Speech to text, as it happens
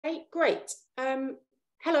Okay, great.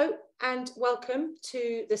 Hello and welcome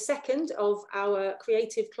to the second of our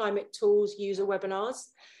Creative Climate Tools user webinars.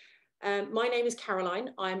 My name is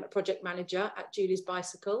Caroline. I'm a project manager at Julie's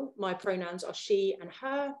Bicycle. My pronouns are she and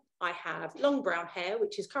her. I have long brown hair,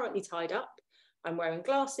 which is currently tied up. I'm wearing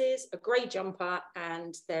glasses, a grey jumper,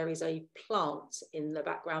 and there is a plant in the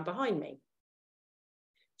background behind me.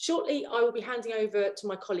 Shortly, I will be handing over to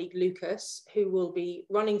my colleague Lucas, who will be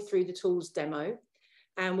running through the tools demo.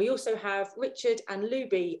 And we also have Richard and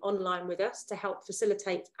Luby online with us to help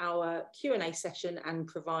facilitate our Q&A session and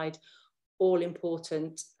provide all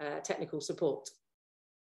important technical support.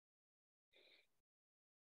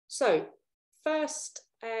 So first,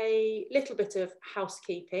 a little bit of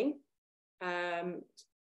housekeeping. The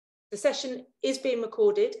session is being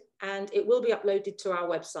recorded and it will be uploaded to our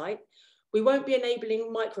website. We won't be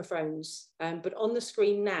enabling microphones, but on the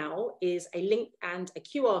screen now is a link and a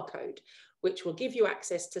QR code, which will give you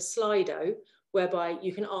access to Slido, whereby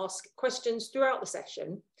you can ask questions throughout the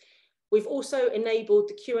session. We've also enabled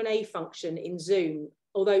the Q&A function in Zoom,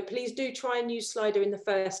 although please do try and use Slido in the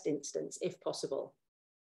first instance, if possible.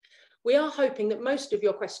 We are hoping that most of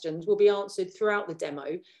your questions will be answered throughout the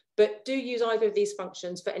demo, but do use either of these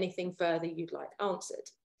functions for anything further you'd like answered.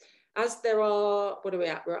 As there are, what are we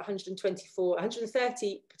at? We're at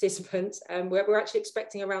 130 participants, and we're actually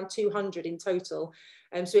expecting around 200 in total.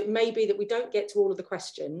 So it may be that we don't get to all of the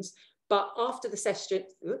questions, but after the session,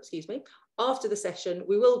 after the session,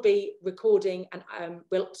 we will be recording and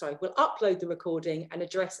we'll upload the recording and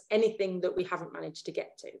address anything that we haven't managed to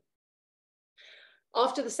get to.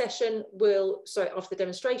 After the session, after the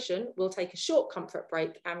demonstration, we'll take a short comfort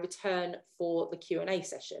break and return for the Q&A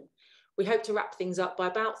session. We hope to wrap things up by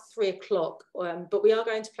about 3 o'clock, but we are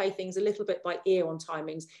going to play things a little bit by ear on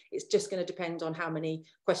timings. It's just going to depend on how many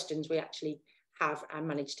questions we actually have and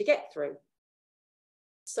manage to get through.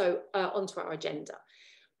 So onto our agenda.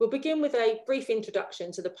 We'll begin with a brief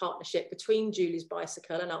introduction to the partnership between Julie's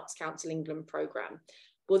Bicycle and Arts Council England programme.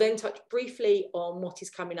 We'll then touch briefly on what is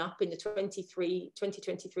coming up in the 2023 to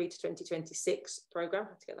 2026 programme. I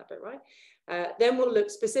have to get that bit right. Then we'll look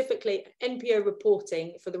specifically at NPO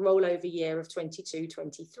reporting for the rollover year of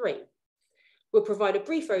 22-23. We'll provide a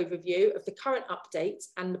brief overview of the current updates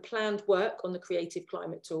and the planned work on the Creative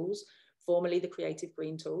Climate Tools, formerly the Creative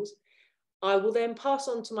Green Tools. I will then pass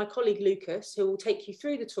on to my colleague Lucas, who will take you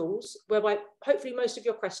through the tools, whereby hopefully most of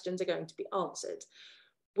your questions are going to be answered.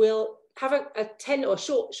 We'll have a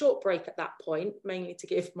short break at that point, mainly to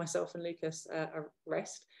give myself and Lucas a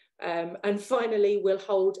rest. And finally, we'll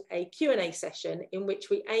hold a Q&A session in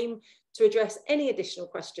which we aim to address any additional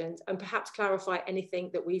questions and perhaps clarify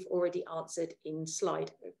anything that we've already answered in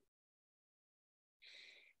Slido.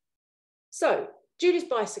 So, Julie's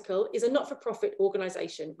Bicycle is a not-for-profit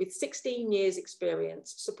organisation with 16 years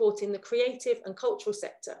experience supporting the creative and cultural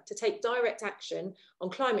sector to take direct action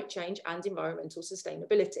on climate change and environmental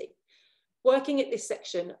sustainability. Working at this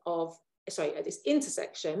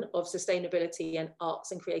intersection of sustainability and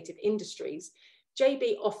arts and creative industries,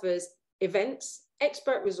 JB offers events,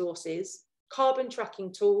 expert resources, carbon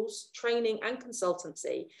tracking tools, training and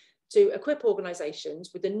consultancy to equip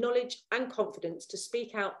organisations with the knowledge and confidence to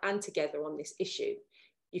speak out and together on this issue.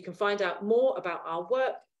 You can find out more about our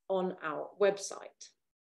work on our website.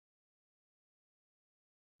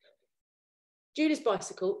 Julie's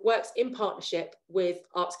Bicycle works in partnership with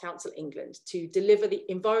Arts Council England to deliver the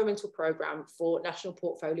environmental programme for national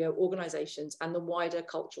portfolio organisations and the wider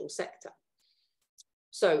cultural sector.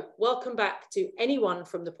 So welcome back to anyone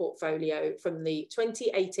from the portfolio from the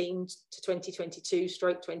 2018 to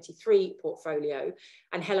 2022/23 portfolio,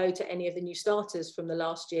 and hello to any of the new starters from the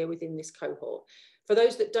last year within this cohort. For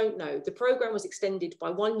those that don't know, the programme was extended by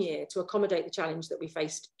 1 year to accommodate the challenge that we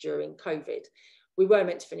faced during COVID. We were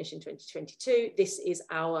meant to finish in 2022. This is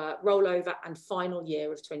our rollover and final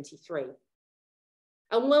year of 23.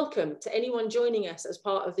 And welcome to anyone joining us as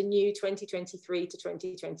part of the new 2023 to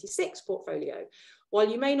 2026 portfolio. While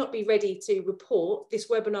you may not be ready to report, this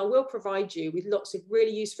webinar will provide you with lots of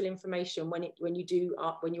really useful information when you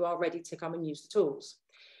are ready to come and use the tools.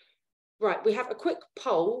 Right, we have a quick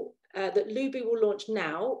poll that Luby will launch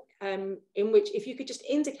now, in which if you could just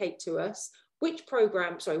indicate to us which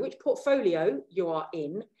portfolio you are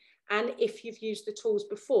in, and if you've used the tools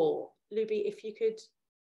before. Luby, if you could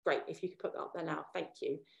put that up there now. Thank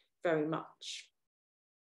you very much.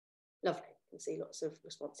 Lovely, I can see lots of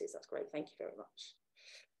responses. That's great, thank you very much.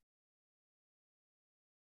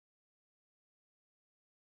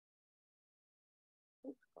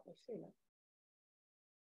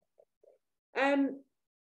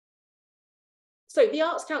 So the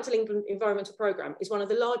Arts Council England Environmental Programme is one of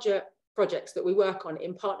the larger projects that we work on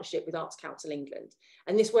in partnership with Arts Council England.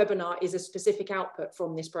 And this webinar is a specific output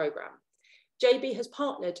from this programme. JB has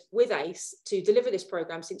partnered with ACE to deliver this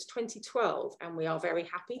programme since 2012, and we are very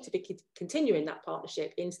happy to be continuing that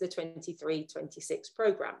partnership into the 23-26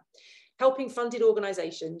 programme, helping funded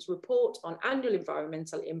organisations report on annual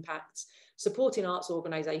environmental impacts, supporting arts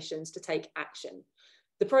organisations to take action.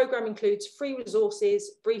 The programme includes free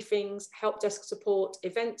resources, briefings, help desk support,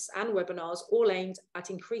 events and webinars, all aimed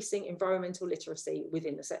at increasing environmental literacy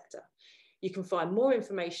within the sector. You can find more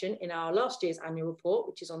information in our last year's annual report,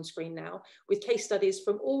 which is on screen now, with case studies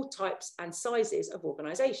from all types and sizes of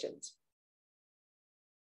organisations.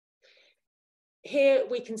 Here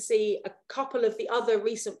we can see a couple of the other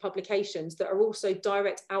recent publications that are also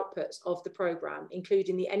direct outputs of the programme,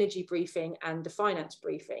 including the energy briefing and the finance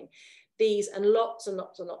briefing. These and lots and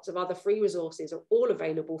lots and lots of other free resources are all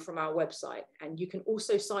available from our website, and you can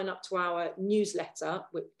also sign up to our newsletter,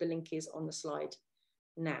 which the link is on the slide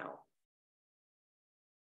now.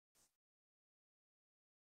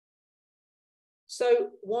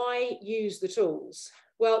 So why use the tools?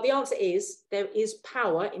 Well, the answer is there is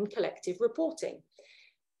power in collective reporting.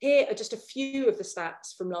 Here are just a few of the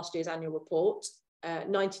stats from last year's annual report.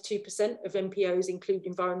 92% of MPOs include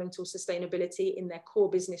environmental sustainability in their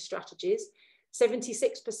core business strategies.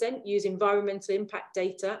 76% use environmental impact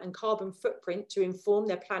data and carbon footprint to inform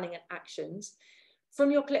their planning and actions.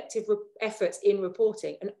 From your collective efforts in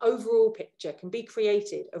reporting, an overall picture can be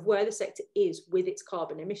created of where the sector is with its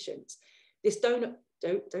carbon emissions. This donut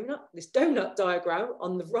diagram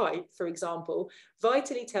on the right, for example,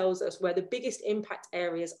 vitally tells us where the biggest impact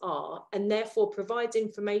areas are and therefore provides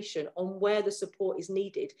information on where the support is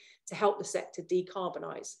needed to help the sector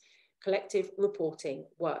decarbonise. Collective reporting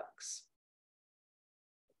works.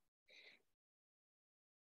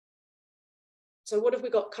 So what have we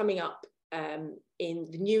got coming up in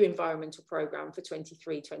the new environmental programme for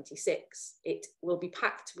 23-26? It will be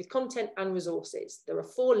packed with content and resources. There are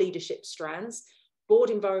 4 leadership strands: Board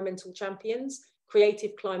Environmental Champions,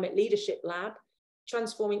 Creative Climate Leadership Lab,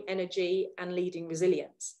 Transforming Energy and Leading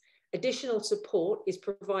Resilience. Additional support is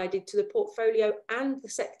provided to the portfolio and the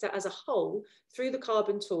sector as a whole through the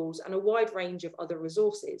carbon tools and a wide range of other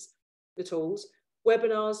resources. The tools,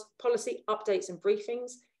 webinars, policy updates and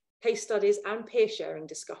briefings, case studies and peer sharing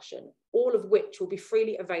discussion, all of which will be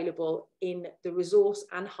freely available in the resource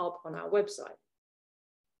and hub on our website.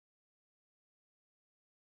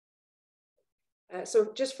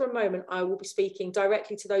 So just for a moment, I will be speaking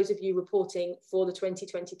directly to those of you reporting for the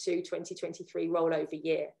 2022-2023 rollover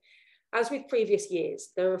year. As with previous years,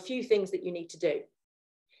 there are a few things that you need to do.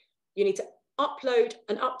 You need to upload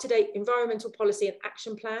an up-to-date environmental policy and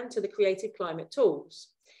action plan to the Creative Climate tools.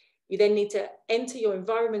 You then need to enter your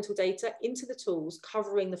environmental data into the tools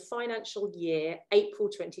covering the financial year, April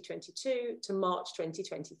 2022 to March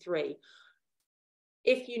 2023.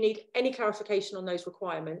 If you need any clarification on those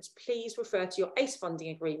requirements, please refer to your ACE funding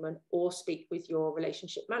agreement or speak with your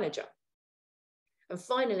relationship manager. And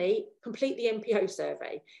finally, complete the MPO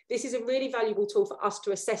survey. This is a really valuable tool for us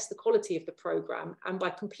to assess the quality of the programme, and by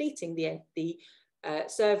completing the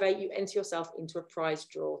survey, you enter yourself into a prize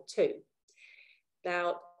draw too.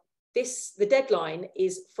 Now, the deadline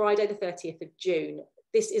is Friday the 30th of June.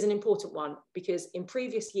 This is an important one because in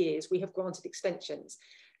previous years we have granted extensions.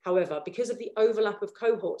 However, because of the overlap of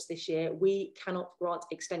cohorts this year, we cannot grant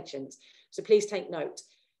extensions. So please take note.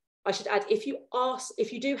 I should add, if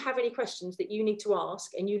you do have any questions that you need to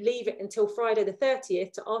ask and you leave it until Friday the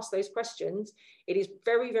 30th to ask those questions, it is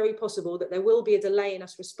very, very possible that there will be a delay in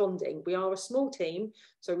us responding. We are a small team,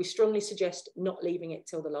 so we strongly suggest not leaving it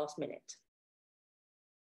till the last minute.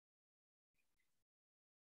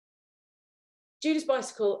 Judas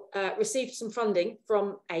Bicycle received some funding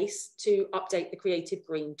from ACE to update the Creative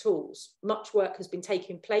Green tools. Much work has been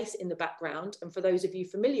taking place in the background, and for those of you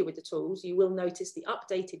familiar with the tools, you will notice the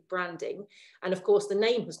updated branding, and of course the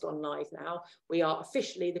name has gone live now. We are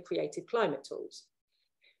officially the Creative Climate tools.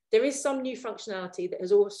 There is some new functionality that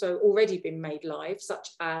has also already been made live, such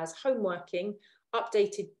as home working,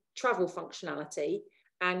 updated travel functionality,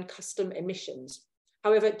 and custom emissions.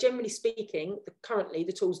 However, generally speaking, currently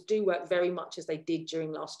the tools do work very much as they did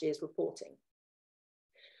during last year's reporting.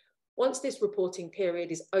 Once this reporting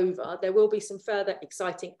period is over, there will be some further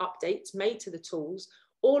exciting updates made to the tools,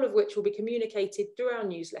 all of which will be communicated through our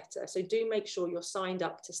newsletter. So do make sure you're signed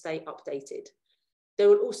up to stay updated. There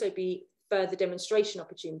will also be further demonstration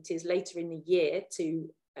opportunities later in the year to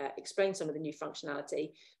explain some of the new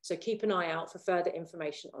functionality. So keep an eye out for further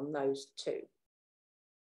information on those too.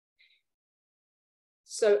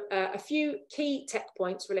 So a few key tech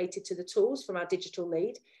points related to the tools from our digital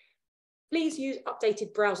lead. Please use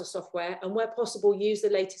updated browser software and where possible, use the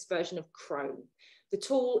latest version of Chrome. The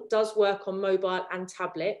tool does work on mobile and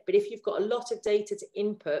tablet, but if you've got a lot of data to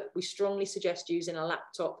input, we strongly suggest using a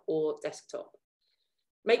laptop or desktop.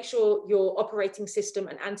 Make sure your operating system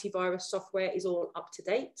and antivirus software is all up to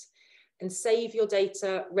date, and save your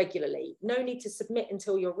data regularly. No need to submit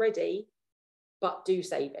until you're ready, but do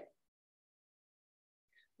save it.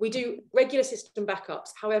 We do regular system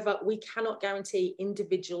backups. However, we cannot guarantee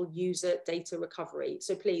individual user data recovery.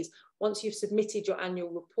 So please, once you've submitted your annual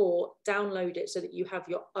report, download it so that you have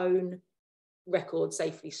your own record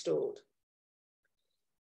safely stored.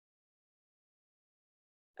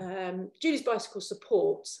 Julie's Bicycle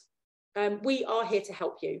support. We are here to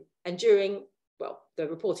help you. And during, well, the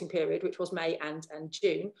reporting period, which was May and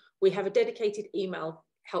June, we have a dedicated email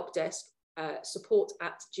help desk,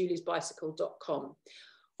 support@juliesbicycle.com.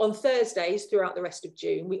 On Thursdays throughout the rest of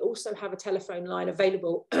June, we also have a telephone line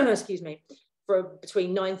available, excuse me, for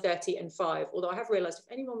between 9:30 and 5. Although I have realised if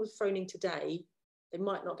anyone was phoning today, they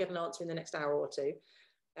might not get an answer in the next hour or two.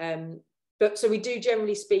 But so we do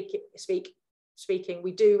generally speaking,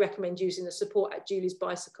 we do recommend using the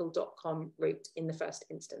support@juliesbicycle.com route in the first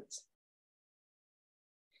instance.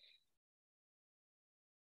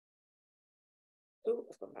 Oh,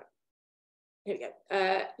 I've gone back. Here we go.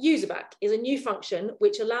 Userback is a new function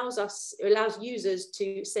which allows users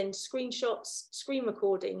to send screenshots, screen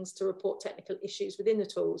recordings to report technical issues within the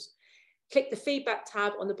tools. Click the feedback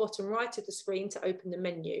tab on the bottom right of the screen to open the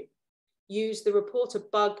menu. Use the report a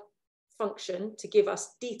bug function to give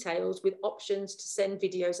us details with options to send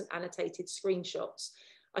videos and annotated screenshots.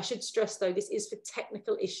 I should stress though, this is for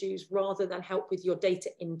technical issues rather than help with your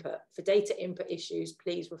data input. For data input issues,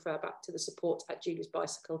 please refer back to the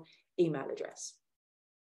support@juliesbicycle email address.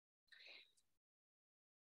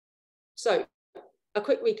 So a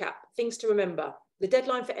quick recap, things to remember. The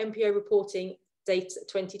deadline for MPO reporting data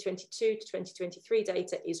 2022 to 2023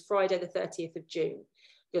 data is Friday the 30th of June.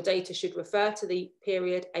 Your data should refer to the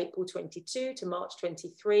period April 22 to March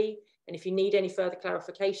 23. And if you need any further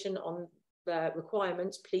clarification on the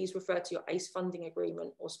requirements, please refer to your ACE funding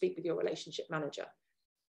agreement or speak with your relationship manager.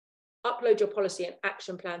 Upload your policy and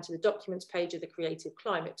action plan to the documents page of the Creative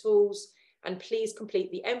Climate tools, and please complete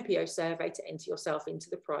the MPO survey to enter yourself into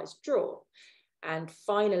the prize draw. And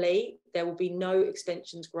finally, there will be no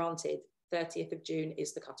extensions granted. 30th of June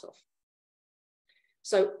is the cutoff.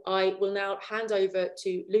 So I will now hand over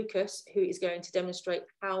to Lucas, who is going to demonstrate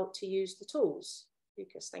how to use the tools.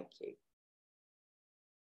 Lucas, thank you.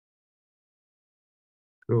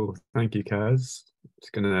 Cool, thank you, Kaz.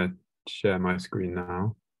 Just gonna share my screen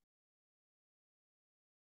now.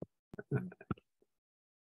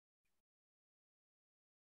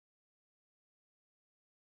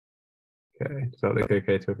 Okay, does that look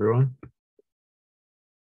okay to everyone?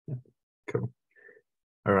 Yeah, cool.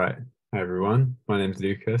 All right, hi everyone. My name's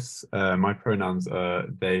Lucas. My pronouns are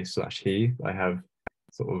they/he. I have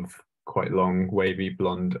sort of quite long, wavy,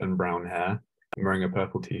 blonde and brown hair. I'm wearing a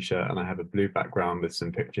purple t-shirt and I have a blue background with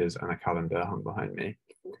some pictures and a calendar hung behind me.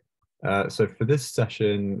 So for this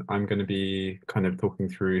session, I'm going to be kind of talking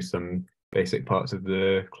through some basic parts of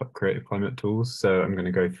the Creative Climate tools. So I'm going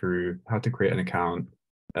to go through how to create an account,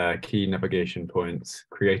 key navigation points,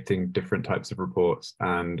 creating different types of reports,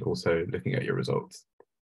 and also looking at your results.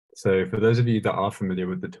 So for those of you that are familiar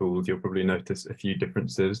with the tools, you'll probably notice a few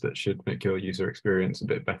differences that should make your user experience a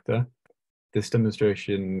bit better. This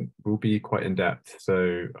demonstration will be quite in-depth,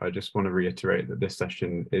 so I just want to reiterate that this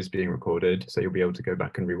session is being recorded, so you'll be able to go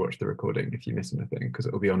back and rewatch the recording if you miss anything, because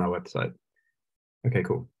it will be on our website. Okay,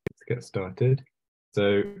 cool. Let's get started.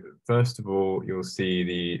 So first of all, you'll see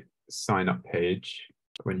the sign up page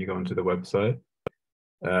when you go onto the website.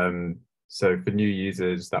 So for new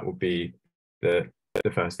users, that will be the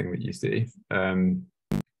first thing that you see.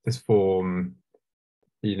 This form,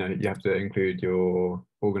 you have to include your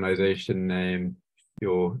organization name,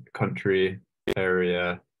 your country,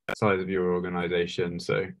 area, size of your organization.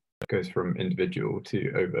 So it goes from individual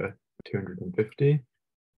to over 250.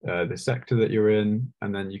 The sector that you're in,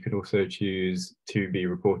 and then you can also choose to be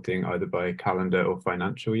reporting either by calendar or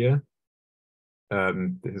financial year.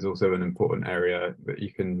 This is also an important area that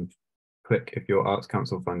you can click if you're Arts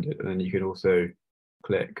Council funded, and then you can also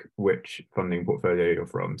click which funding portfolio you're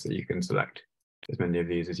from, so you can select as many of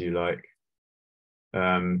these as you like.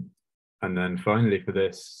 And then finally for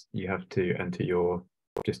this, you have to enter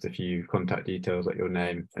just a few contact details like your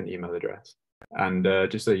name and email address. And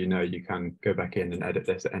just so you know, you can go back in and edit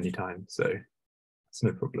this at any time, so it's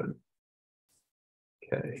no problem.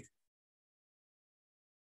 Okay.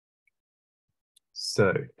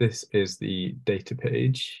 So this is the data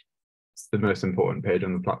page. it's the most important page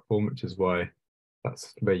on the platform, which is why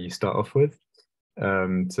that's where you start off with.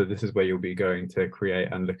 So this is where you'll be going to create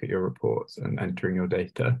and look at your reports and entering your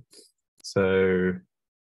data. So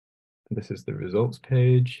this is the results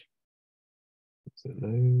page. So it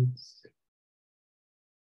loads.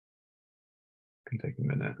 Can take a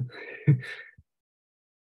minute.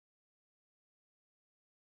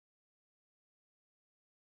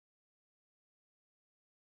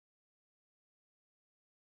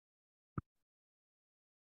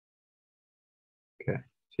 Okay,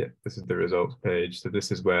 yeah, this is the results page. So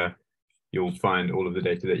this is where you'll find all of the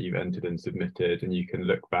data that you've entered and submitted, and you can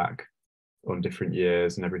look back on different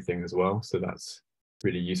years and everything as well. So that's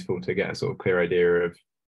really useful to get a sort of clear idea of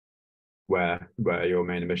where your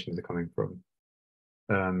main emissions are coming from.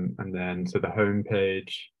 And then, so the home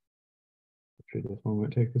page, hopefully this one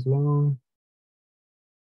won't take as long.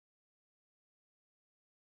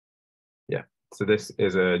 Yeah, so this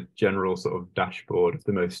is a general sort of dashboard of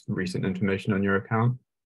the most recent information on your account.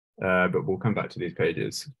 But we'll come back to these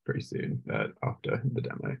pages pretty soon after the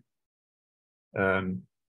demo.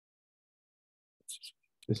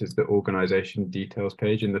 This is the organization details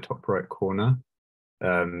page in the top right corner.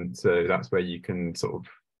 So that's where you can sort of,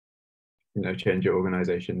 change your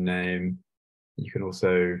organization name. You can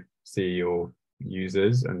also see your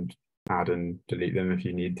users and add and delete them if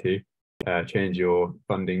you need to. Change your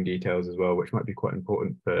funding details as well, which might be quite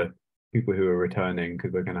important for people who are returning,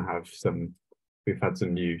 because we're going to have we've had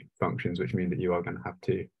some new functions, which mean that you are going to have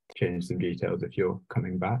to change some details if you're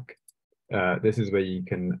coming back. This is where you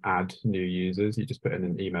can add new users. You just put in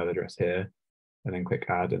an email address here and then click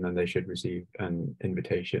add, and then they should receive an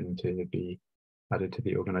invitation to be added to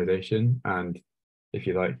the organization. And if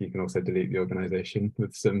you like, you can also delete the organization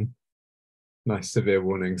with some nice severe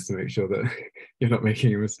warnings to make sure that you're not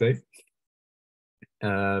making a mistake.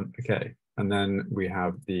 Okay, and then we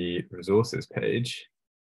have the resources page.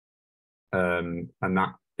 And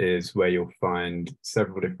that is where you'll find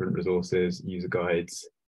several different resources, user guides,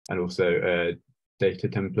 and also a data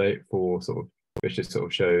template for which just sort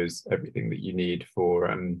of shows everything that you need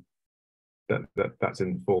for that's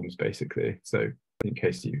in forms basically. So in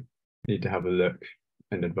case you need to have a look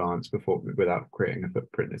in advance without creating a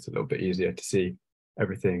footprint, it's a little bit easier to see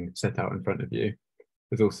everything set out in front of you.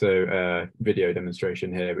 There's also a video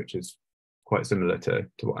demonstration here, which is quite similar to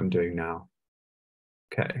what I'm doing now.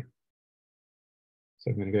 Okay. So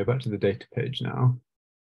I'm going to go back to the data page now.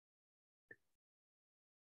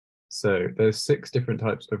 So there's 6 different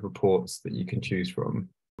types of reports that you can choose from,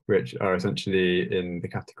 which are essentially in the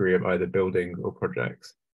category of either buildings or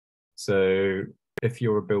projects. So if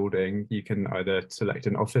you're a building, you can either select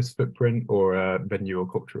an office footprint or a venue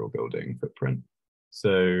or cultural building footprint.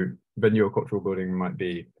 So venue or cultural building might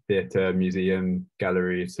be theatre, museum,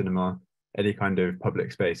 gallery, cinema, any kind of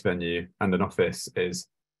public space venue, and an office is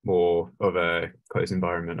more of a closed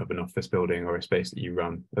environment of an office building or a space that you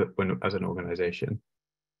run as an organization.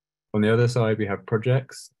 On the other side, we have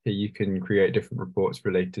projects. Here you can create different reports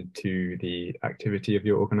related to the activity of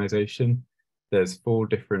your organization. There's 4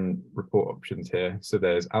 different report options here. So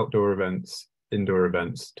there's outdoor events, indoor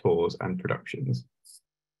events, tours, and productions.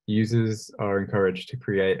 Users are encouraged to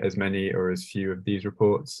create as many or as few of these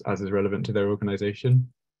reports as is relevant to their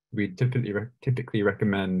organization. We typically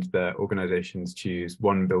recommend that organizations choose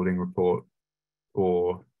 1 building report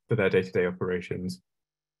for their day-to-day operations.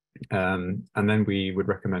 And then we would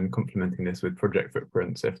recommend complementing this with project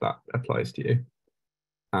footprints if that applies to you.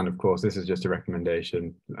 And of course, this is just a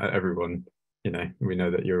recommendation. Everyone, we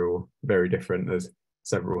know that you're all very different. There's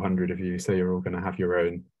several hundred of you, so you're all going to have your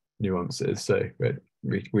own nuances. So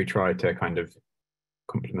we try to kind of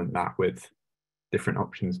complement that with different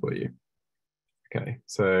options for you. Okay,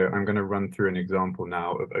 so I'm going to run through an example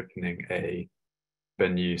now of opening a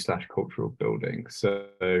venue/cultural building. So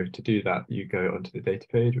to do that, you go onto the data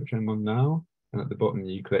page, which I'm on now, and at the bottom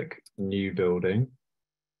you click new building.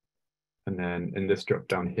 And then in this drop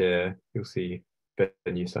down here, you'll see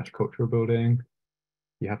venue/cultural building.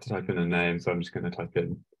 You have to type in a name, so I'm just going to type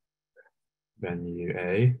in venue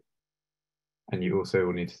A. And you also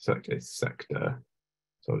will need to select a sector.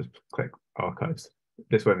 So I'll just click archives.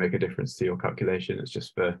 This won't make a difference to your calculation, it's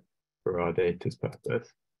just for our data's purpose.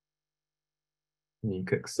 And you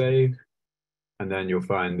click save, and then you'll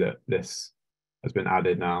find that this has been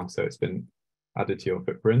added now. So it's been added to your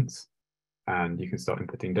footprints, and you can start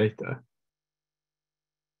inputting data.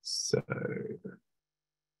 So,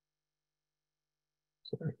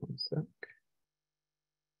 sorry, one sec.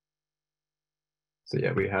 So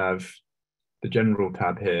yeah, we have the general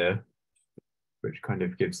tab here, which kind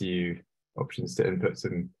of gives you options to input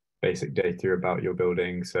some basic data about your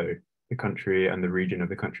building. So the country and the region of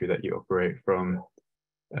the country that you operate from,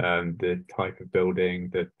 the type of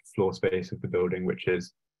building, the floor space of the building, which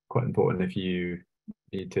is quite important if you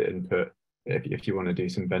need to input, if you want to do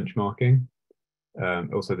some benchmarking.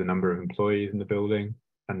 Also the number of employees in the building.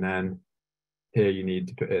 And then here you need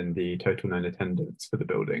to put in the total known attendance for the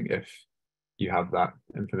building if you have that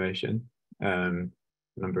information,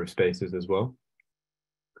 number of spaces as well.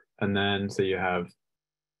 And then so you have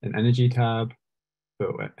an energy tab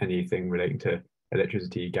for anything relating to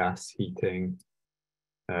electricity, gas, heating,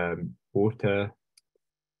 water,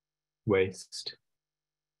 waste,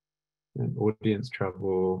 and audience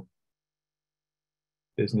travel,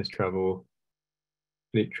 business travel,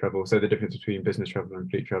 fleet travel. So the difference between business travel and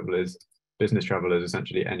fleet travel is business travel is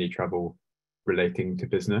essentially any travel relating to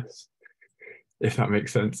business, if that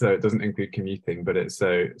makes sense. So it doesn't include commuting, but it's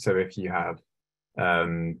so if you have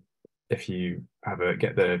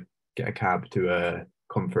get a cab to a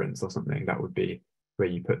conference or something, that would be where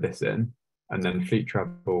you put this in. And then fleet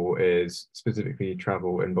travel is specifically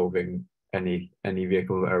travel involving any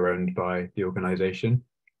vehicle that are owned by the organization.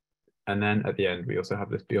 And then at the end, we also have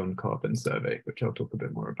this Beyond Carbon survey, which I'll talk a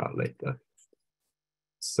bit more about later.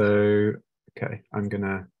 So, okay, I'm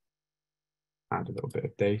gonna add a little bit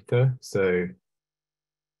of data. So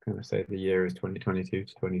I'm gonna say the year is 2022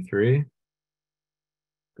 to 23. I'm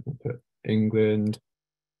gonna put England,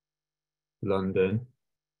 London.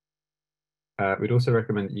 We'd also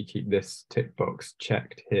recommend that you keep this tick box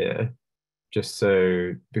checked here, just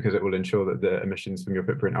so, because it will ensure that the emissions from your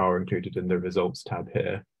footprint are included in the results tab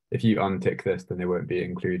here. If you untick this, then they won't be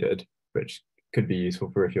included, which could be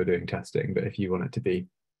useful for if you're doing testing, but if you want it to be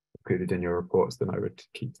included in your reports, then I would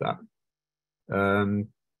keep that.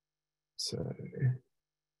 So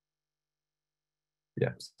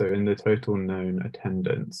yeah, so in the total known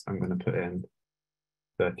attendance, I'm going to put in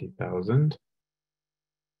 30,000.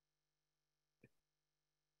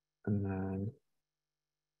 And then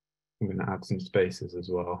I'm going to add some spaces as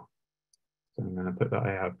well. So I'm going to put that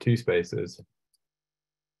I have 2 spaces.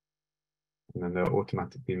 And then they'll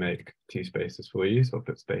automatically make 2 spaces for you. So I'll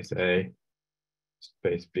put space A,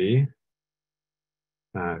 space B.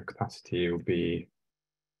 Capacity will be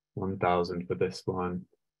 1,000 for this one,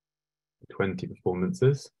 20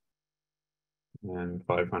 performances, and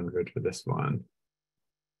 500 for this one,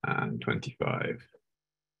 and 25.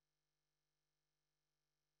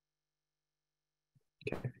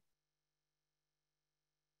 Okay.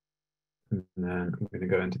 And then I'm going to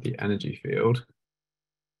go into the energy field.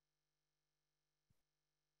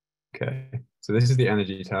 Okay, so this is the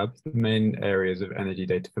energy tab. The main areas of energy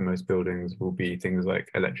data for most buildings will be things like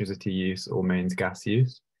electricity use or mains gas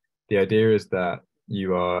use. The idea is that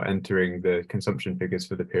you are entering the consumption figures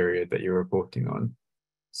for the period that you're reporting on.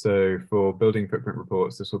 So for building footprint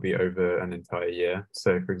reports, this will be over an entire year.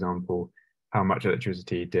 So for example, how much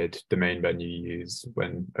electricity did the main venue use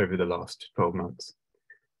over the last 12 months?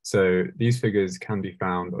 So these figures can be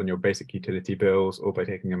found on your basic utility bills or by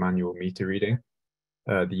taking a manual meter reading.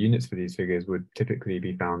 The units for these figures would typically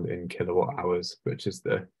be found in kilowatt hours, which is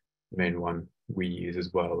the main one we use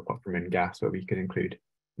as well, apart from in gas, where we can include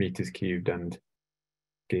meters cubed and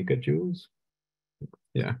gigajoules.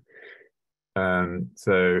 Yeah.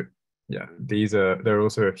 So yeah, there are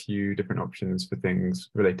also a few different options for things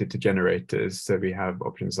related to generators. So we have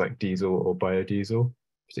options like diesel or biodiesel,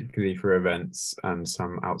 particularly for events and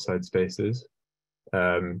some outside spaces.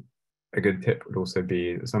 A good tip would also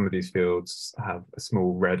be that some of these fields have a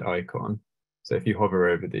small red icon. So if you hover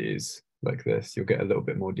over these like this, you'll get a little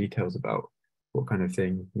bit more details about what kind of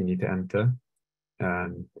thing you need to enter.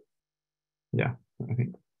 Yeah, I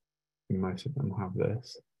think most of them will have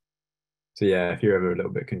this. So yeah, if you're ever a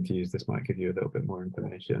little bit confused, this might give you a little bit more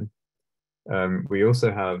information. We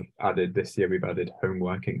also have added this year, we've added home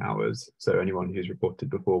working hours. So anyone who's reported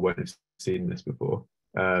before won't have seen this before.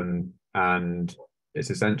 And it's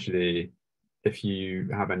essentially, if you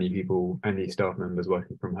have any staff members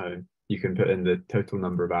working from home, you can put in the total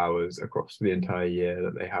number of hours across the entire year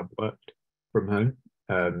that they have worked from home.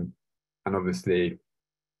 And obviously,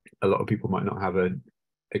 a lot of people might not have an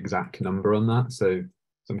exact number on that. So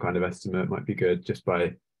some kind of estimate might be good just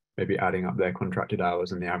by maybe adding up their contracted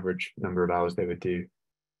hours and the average number of hours they would do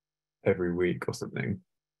every week or something.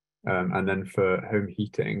 And then for home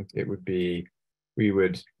heating, we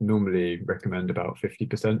would normally recommend about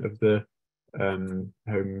 50% of the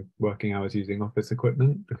home working hours using office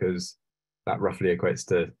equipment, because that roughly equates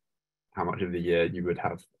to how much of the year you would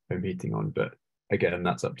have home heating on. But again,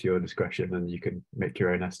 that's up to your discretion and you can make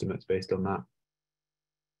your own estimates based on that.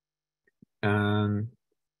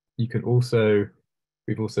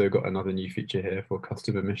 We've also got another new feature here for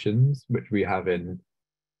custom emissions, which we have in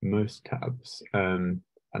most tabs. And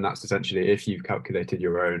that's essentially if you've calculated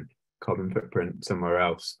your own carbon footprint somewhere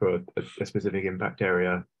else for a specific impact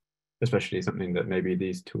area, especially something that maybe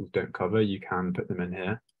these tools don't cover, you can put them in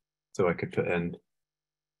here. So I could put in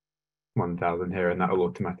 1,000 here, and that will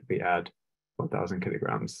automatically add 1,000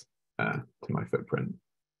 kilograms to my footprint,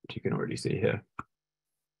 which you can already see here.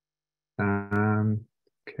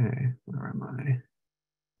 Okay, where am I?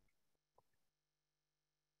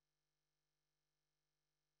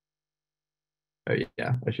 Oh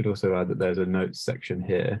yeah, I should also add that there's a notes section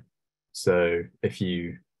here. So if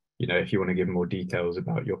you want to give more details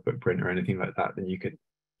about your footprint or anything like that, then you could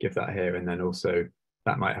give that here. And then also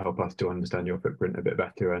that might help us to understand your footprint a bit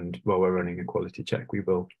better. And while we're running a quality check, we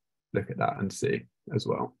will look at that and see as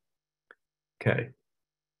well. Okay.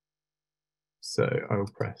 So I will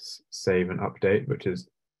press save and update, which is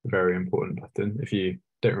a very important button. If you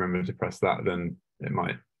don't remember to press that, then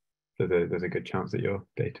there's a good chance that your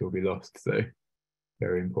data will be lost. So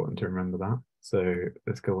very important to remember that. So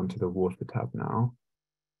let's go on to the water tab now.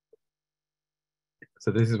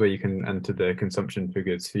 So this is where you can enter the consumption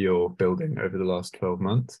figures for your building over the last 12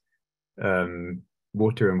 months.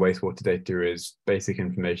 Water and wastewater data is basic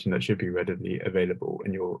information that should be readily available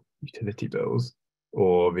in your utility bills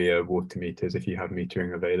or via water meters if you have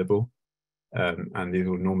metering available. And these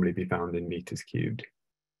will normally be found in meters cubed.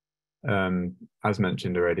 As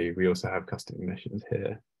mentioned already, we also have custom emissions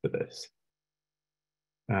here for this.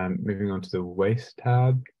 Moving on to the waste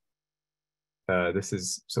tab. This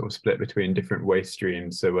is sort of split between different waste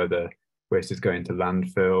streams. So whether waste is going to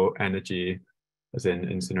landfill, energy, as in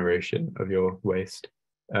incineration of your waste,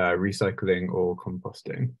 recycling or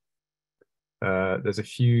composting. There's a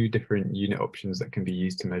few different unit options that can be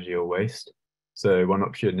used to measure your waste. So one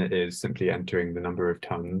option is simply entering the number of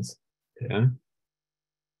tons here.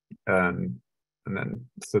 And then,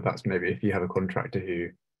 so that's maybe if you have a contractor who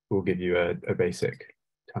will give you a basic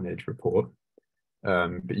tonnage report.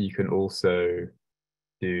 But you can also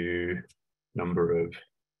do number of,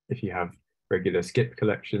 if you have regular skip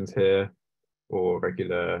collections here or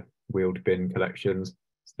regular wheeled bin collections,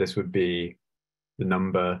 so this would be the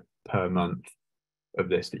number per month of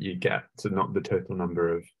this that you get. So not the total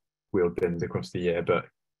number of wheeled bins across the year, but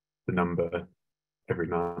the number every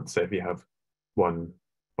month. So if you have one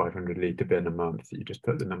 500 litre bin a month, you just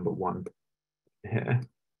put the number 1 here.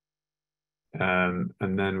 And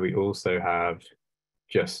then we also have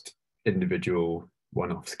just individual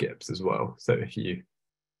one-off skips as well. So if you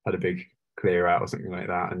had a big clear out or something like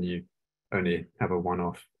that and you only have a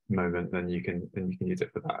one-off moment, then you can use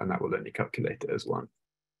it for that, and that will only calculate it as one.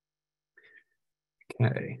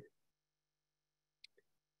 Okay.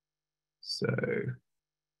 So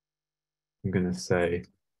I'm going to say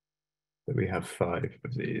that we have 5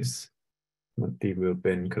 of these monthly wheeled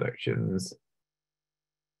bin collections.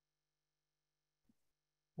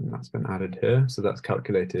 And that's been added here. So that's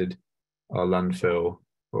calculated our landfill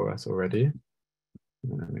for us already. And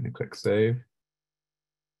then I'm going to click save.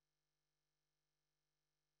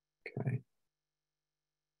 Okay.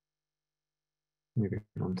 Moving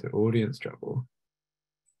on to audience travel.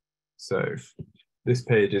 So this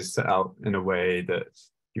page is set out in a way that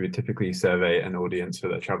you would typically survey an audience for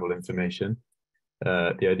their travel information.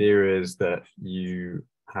 The idea is that you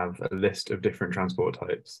have a list of different transport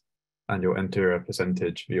types and you'll enter a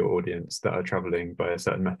percentage of your audience that are traveling by a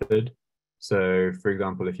certain method. So for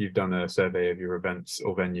example, if you've done a survey of your events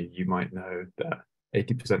or venue, you might know that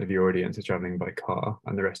 80% of your audience is traveling by car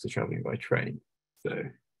and the rest are traveling by train. So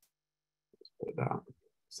let's put that.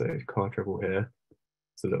 So car travel here.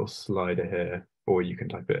 It's a little slider here, or you can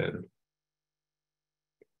type it in.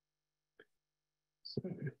 So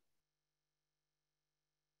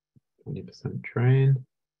 20% train.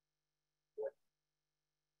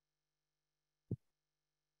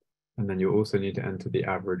 And then you'll also need to enter the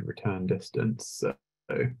average return distance. So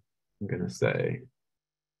I'm going to say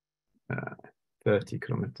 30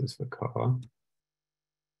 kilometers for car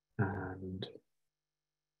and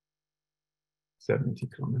 70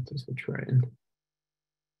 kilometers for train.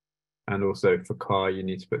 And also for car, you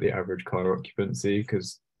need to put the average car occupancy,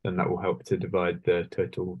 because then that will help to divide the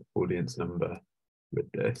total audience number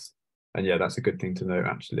with this. And yeah, that's a good thing to know,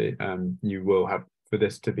 actually. You will have, for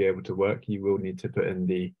this to be able to work, you will need to put in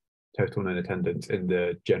the total known attendance in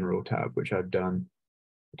the general tab, which I've done.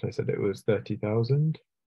 But I said it was 30,000.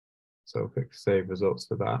 So I'll click save results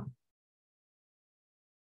for that.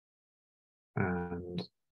 And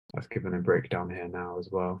I've given a breakdown here now as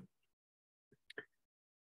well.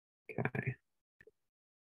 Okay.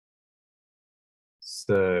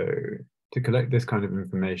 So to collect this kind of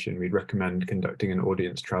information, we'd recommend conducting an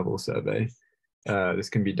audience travel survey. This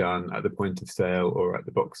can be done at the point of sale or at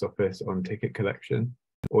the box office on ticket collection,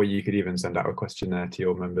 or you could even send out a questionnaire to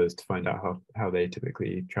your members to find out how they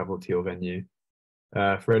typically travel to your venue.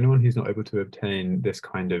 For anyone who's not able to obtain this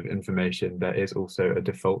kind of information, there is also a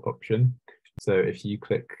default option. So if you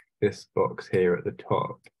click this box here at the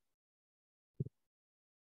top,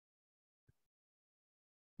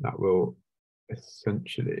 that will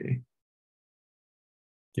essentially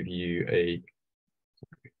give you a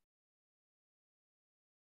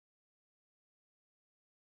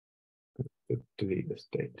delete this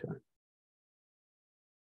data.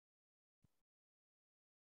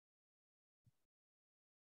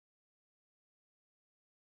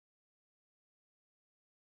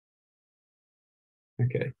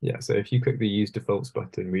 Okay, yeah, so if you click the use defaults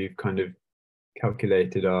button, we've kind of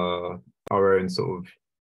calculated our own sort of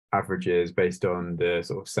averages based on the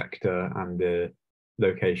sort of sector and the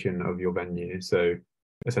location of your venue. So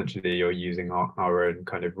essentially you're using our own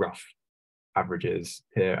kind of rough averages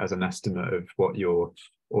here as an estimate of what your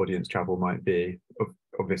audience travel might be.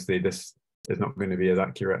 Obviously this is not going to be as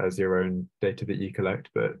accurate as your own data that you collect,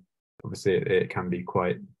 but obviously it can be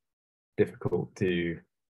quite difficult to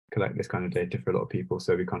collect this kind of data for a lot of people.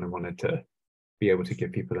 So we kind of wanted to be able to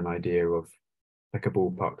give people an idea of like a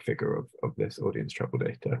ballpark figure of this audience travel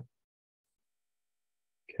data.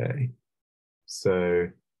 Okay, so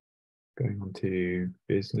going on to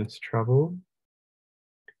business travel.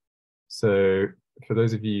 So for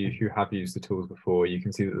those of you who have used the tools before, you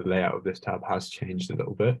can see that the layout of this tab has changed a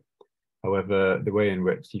little bit. However, the way in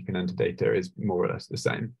which you can enter data is more or less the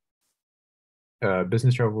same.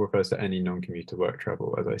 Business travel refers to any non-commuter work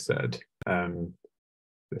travel, as I said.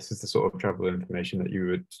 This is the sort of travel information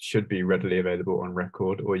that should be readily available on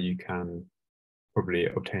record, or you can probably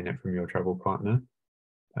obtain it from your travel partner.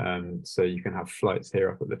 So you can have flights here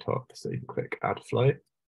up at the top. So you can click add flight.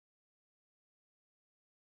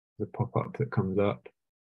 The pop-up that comes up,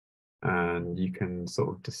 and you can sort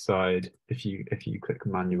of decide if you click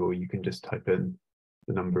manual, you can just type in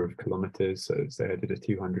the number of kilometers. So say I did a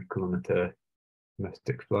 200-kilometer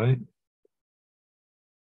domestic flight.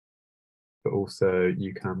 But also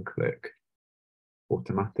you can click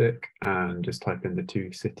automatic and just type in the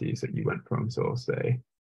 2 cities that you went from. So I'll say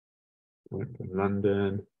I went from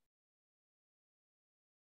London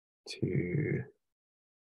to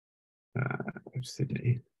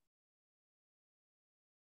Sydney.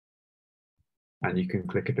 And you can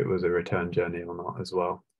click if it was a return journey or not as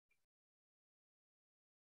well.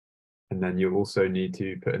 And then you also need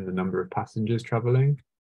to put in the number of passengers traveling.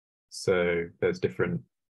 So there's different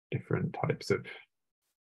types of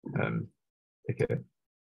ticket.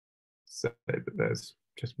 So but there's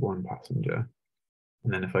just 1 passenger.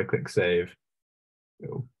 And then if I click save,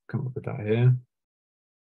 it'll come up with that here.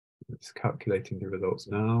 It's calculating the results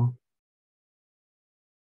now.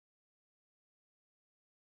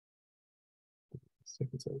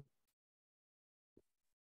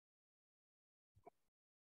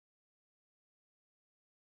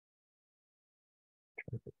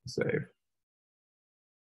 Save.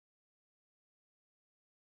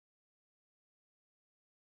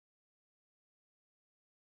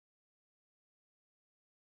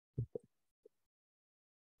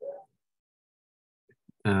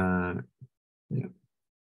 Yeah.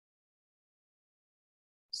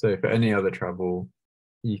 So for any other travel,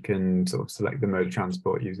 you can sort of select the mode of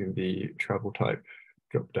transport using the travel type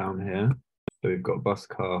drop down here. So we've got bus,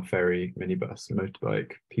 car, ferry, minibus,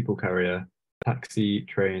 motorbike, people carrier, taxi,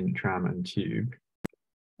 train, tram, and tube.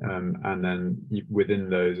 And then within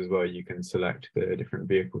those as well, you can select the different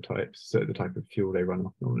vehicle types. So the type of fuel they run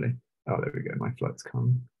off normally. Oh, there we go, my flight's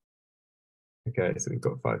come. Okay, so we've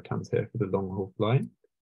got 5 tons here for the long haul flight.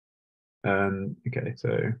 Okay,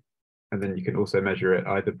 so, and then you can also measure it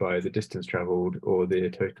either by the distance traveled or the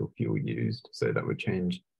total fuel used. So that would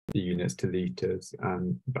change the units to liters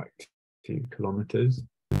and back to kilometers.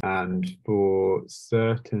 And for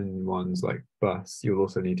certain ones like bus, you'll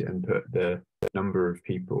also need to input the number of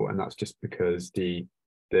people, and that's just because the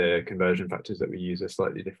conversion factors that we use are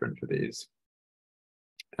slightly different for these.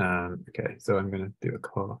 Okay, so I'm going to do a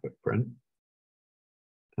car footprint.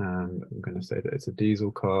 And I'm going to say that it's a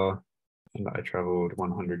diesel car and that I traveled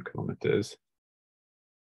 100 kilometers.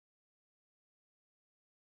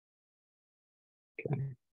 Okay,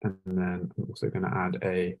 and then I'm also going to add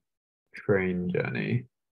a train journey.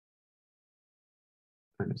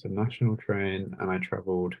 And it's a national train, and I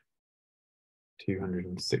traveled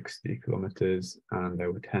 260 kilometers, and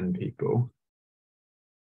there were 10 people.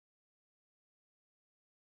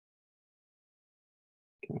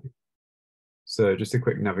 Okay. So just a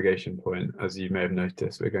quick navigation point, as you may have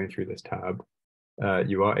noticed, we're going through this tab.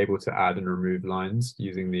 you are able to add and remove lines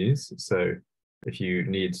using these. So if you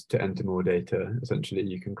need to enter more data, essentially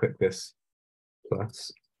you can click this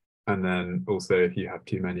plus, and then also if you have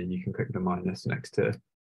too many, you can click the minus next to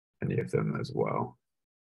any of them as well.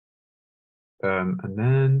 And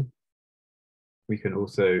then we can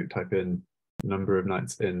also type in number of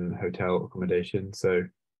nights in hotel accommodation. So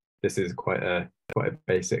this is quite a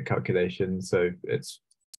basic calculation. So it's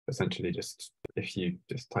essentially just if you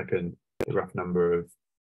just type in the rough number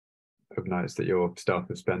of nights that your staff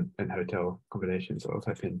have spent in hotel accommodation. So I'll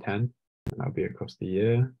type in 10, and that'll be across the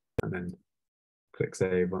year, and then click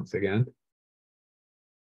save once again.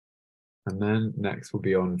 And then next will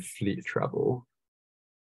be on fleet travel.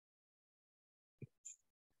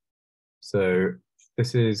 So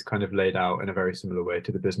this is kind of laid out in a very similar way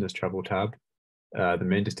to the business travel tab. The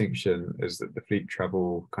main distinction is that the fleet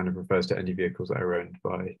travel kind of refers to any vehicles that are owned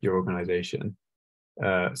by your organization.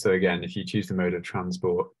 So again, if you choose the mode of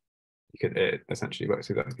transport, it essentially works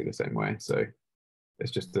exactly the same way. So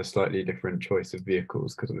it's just a slightly different choice of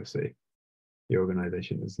vehicles because obviously the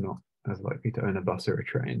organization is not as likely to own a bus or a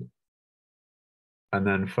train. And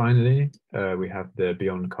then finally, we have the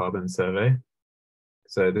Beyond Carbon survey.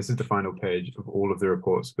 So this is the final page of all of the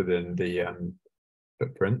reports within the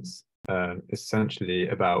footprints. It's essentially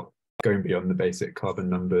about going beyond the basic carbon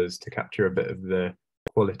numbers to capture a bit of the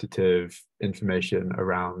qualitative information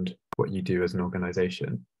around what you do as an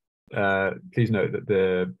organization. Please note that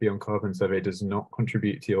the Beyond Carbon survey does not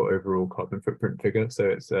contribute to your overall carbon footprint figure. So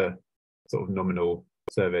it's a sort of nominal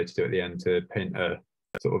survey to do at the end to paint a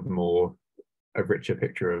sort of a richer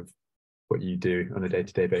picture of what you do on a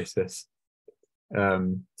day-to-day basis.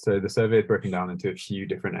 So the survey is broken down into a few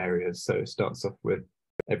different areas. So it starts off with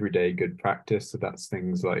everyday good practice. So that's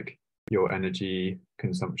things like your energy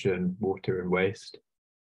consumption, water and waste.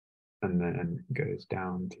 And then goes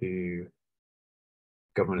down to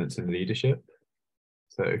governance and leadership.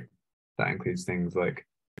 So that includes things like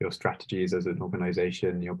your strategies as an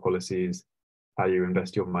organization, your policies, how you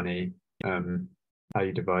invest your money, how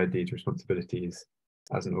you divide these responsibilities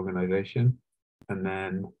as an organization. And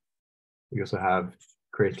then we also have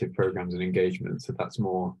creative programs and engagement. So that's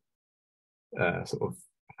more sort of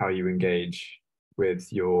how you engage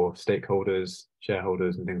with your stakeholders,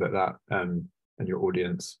 shareholders, and things like that, and your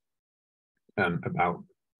audience about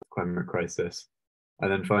the climate crisis.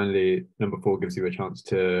 And then finally, number 4 gives you a chance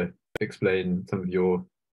to explain some of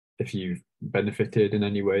if you've benefited in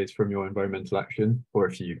any ways from your environmental action, or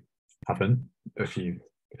if you haven't, if you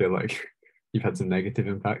feel like you've had some negative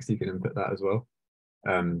impacts, you can input that as well.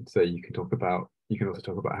 So you can also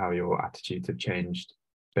talk about how your attitudes have changed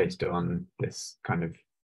based on this kind of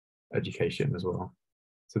education as well.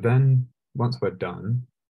 So then once we're done,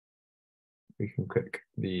 we can click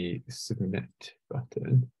the submit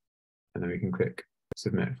button, and then we can click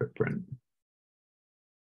submit footprint.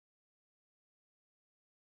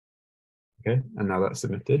 Okay, and now that's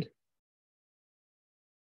submitted.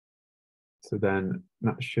 So then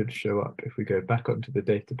that should show up if we go back onto the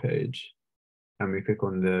data page and we click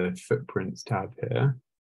on the footprints tab here.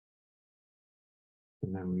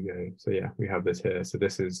 And then we go, so yeah, we have this here. So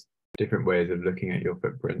this is different ways of looking at your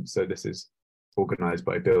footprint. So this is organized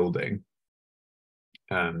by building.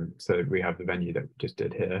 So we have the venue that we just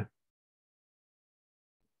did here.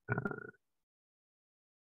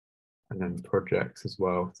 And then projects as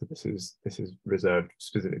well. So this is reserved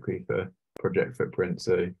specifically for project footprint.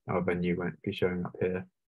 So our venue won't be showing up here.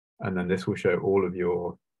 And then this will show all of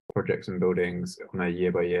your projects and buildings on a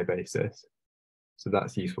year-by-year basis. So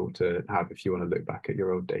that's useful to have if you want to look back at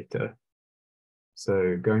your old data.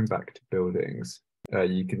 So going back to buildings,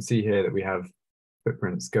 you can see here that we have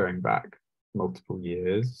footprints going back multiple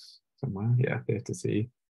years somewhere. Yeah, here to see.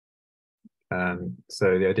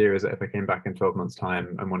 So the idea is that if I came back in 12 months'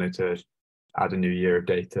 time and wanted to add a new year of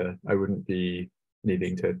data, I wouldn't be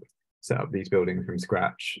needing to set up these buildings from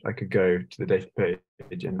scratch. I could go to the data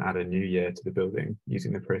page and add a new year to the building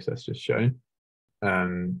using the process just shown.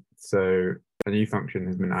 So a new function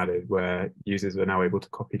has been added where users are now able to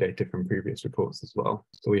copy data from previous reports as well.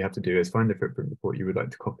 So all you have to do is find the footprint report you would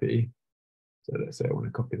like to copy. So let's say I want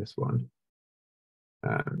to copy this one.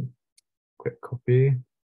 Click copy.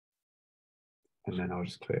 And then I'll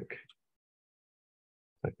just type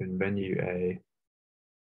in venue A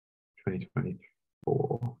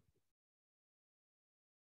 2024.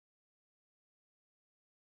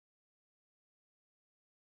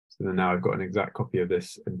 So then now I've got an exact copy of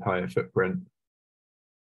this entire footprint.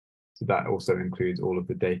 So that also includes all of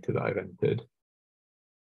the data that I've entered.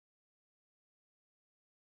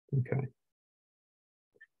 Okay.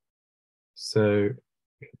 So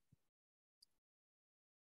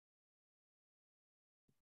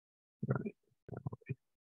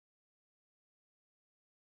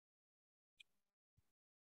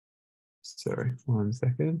Sorry, 1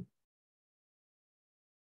 second.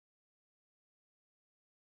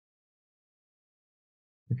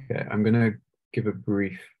 Okay, I'm going to give a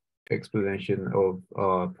brief explanation of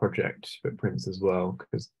our project footprints as well,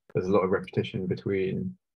 because there's a lot of repetition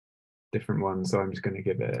between different ones. So I'm just going to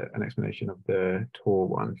give an explanation of the tour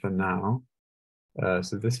one for now.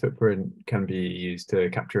 So this footprint can be used to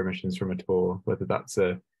capture emissions from a tour, whether that's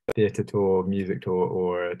a theatre tour, music tour,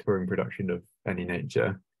 or a touring production of any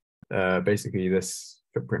nature. Basically, this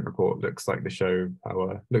footprint report looks at the show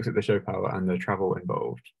power and the travel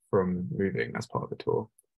involved from moving as part of the tour.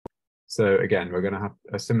 So again, we're going to have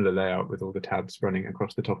a similar layout with all the tabs running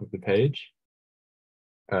across the top of the page.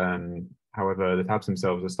 However, the tabs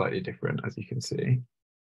themselves are slightly different, as you can see.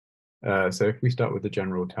 So if we start with the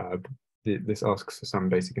general tab, this asks for some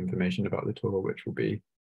basic information about the tour, which will be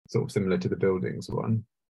sort of similar to the buildings one.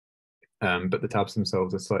 But the tabs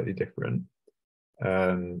themselves are slightly different.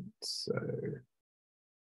 So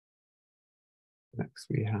next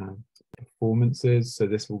we have performances. So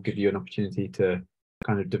this will give you an opportunity to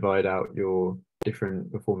kind of divide out your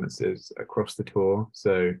different performances across the tour.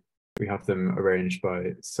 So we have them arranged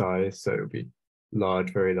by size. So it'll be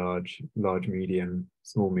large, very large, large, medium,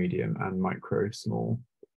 small, medium, and micro, small.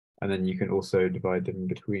 And then you can also divide them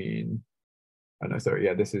between, oh no, sorry,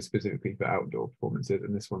 yeah, this is specifically for outdoor performances,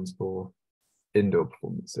 and this one's for indoor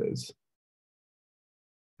performances.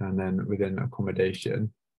 And then within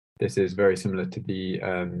accommodation, this is very similar to the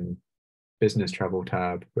business travel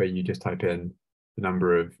tab, where you just type in the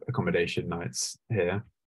number of accommodation nights here.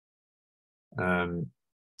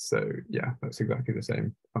 So yeah, that's exactly the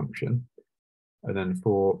same function. And then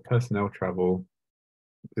for personnel travel,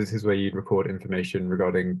 this is where you'd record information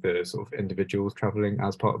regarding the sort of individuals traveling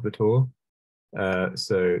as part of the tour.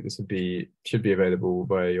 So this should be available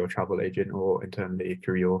via your travel agent or internally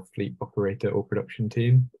through your fleet operator or production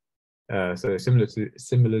team. So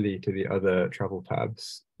similarly to the other travel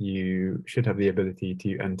tabs, you should have the ability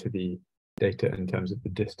to enter the data in terms of the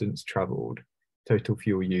distance traveled, total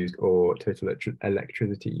fuel used, or total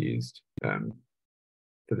electricity used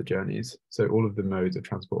for the journeys. So all of the modes of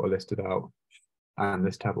transport are listed out. And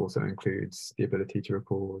this tab also includes the ability to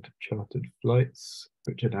record chartered flights,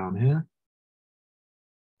 which are down here,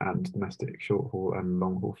 and domestic short haul and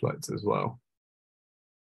long haul flights as well.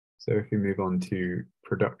 So if we move on to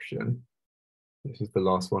production, this is the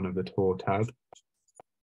last one of the tour tab.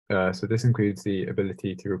 So this includes the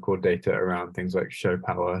ability to record data around things like show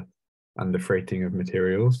power and the freighting of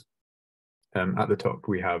materials. At the top,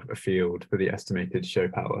 we have a field for the estimated show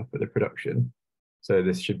power for the production. So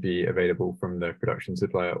this should be available from the production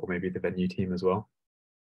supplier or maybe the venue team as well.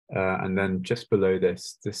 And then just below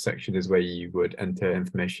this section is where you would enter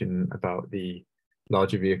information about the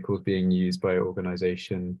larger vehicles being used by your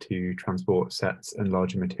organization to transport sets and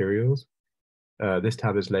larger materials. This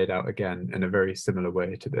tab is laid out again in a very similar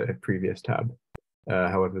way to the previous tab.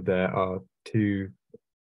 However, there are two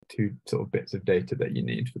sort of bits of data that you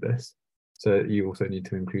need for this. So you also need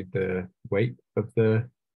to include the weight of the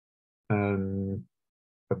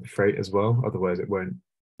freight as well. Otherwise, it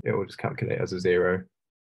will just calculate as a 0.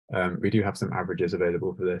 We do have some averages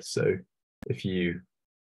available for this, so if you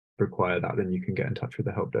require that, then you can get in touch with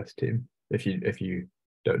the help desk team if you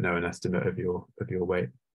don't know an estimate of your weight.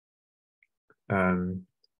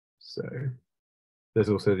 So there's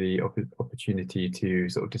also the opportunity to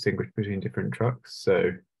sort of distinguish between different trucks.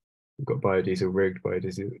 So we've got biodiesel rigged,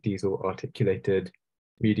 biodiesel articulated,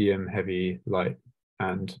 medium, heavy, light,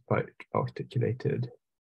 and bike articulated.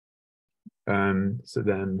 So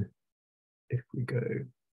then if we go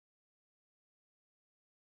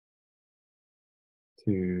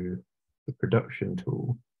to the production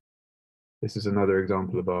tool, this is another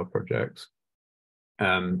example of our project.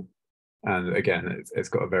 And again, it's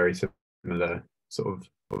got a very similar sort of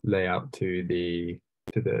layout to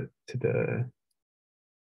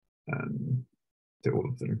all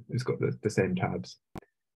of them. It's got the same tabs.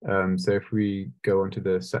 So if we go onto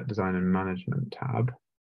the set design and management tab,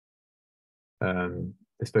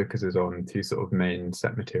 this focuses on two sort of main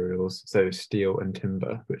set materials, so steel and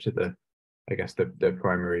timber, which are I guess the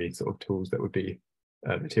primary sort of tools that would be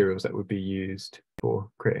materials that would be used for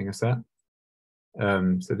creating a set.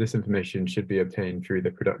 So this information should be obtained through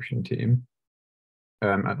the production team.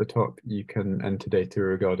 At the top, you can enter data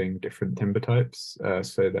regarding different timber types,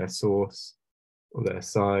 so their source or their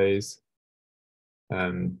size,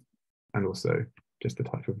 and also just the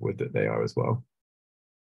type of wood that they are as well.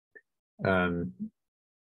 And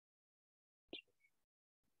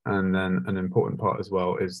then an important part as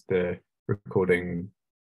well is the recording,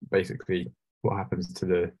 basically what happens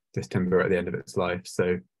to this timber at the end of its life.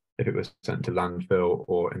 So if it was sent to landfill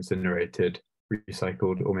or incinerated,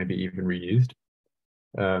 recycled, or maybe even reused.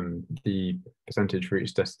 The percentage for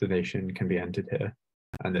each destination can be entered here,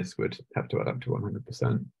 and this would have to add up to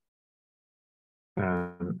 100%.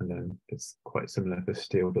 And then it's quite similar for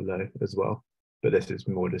steel below as well, but this is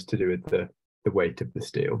more just to do with the weight of the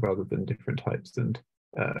steel rather than different types and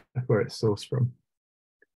where it's sourced from.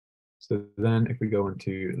 So then if we go on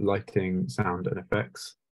to lighting, sound and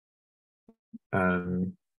effects,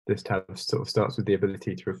 this tab sort of starts with the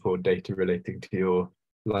ability to record data relating to your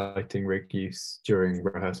lighting rig use during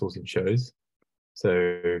rehearsals and shows.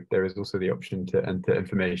 So there is also the option to enter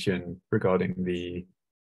information regarding the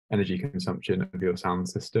energy consumption of your sound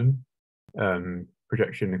system,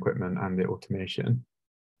 projection equipment and the automation.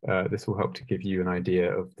 This will help to give you an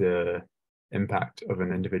idea of the impact of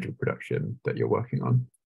an individual production that you're working on.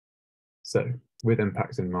 So with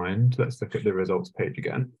impacts in mind, let's look at the results page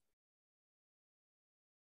again.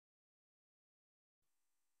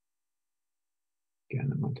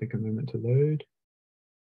 Again, it might take a moment to load.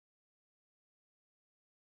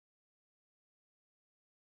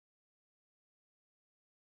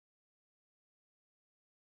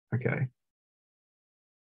 Okay.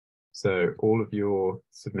 So all of your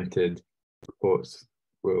submitted reports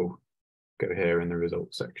will go here in the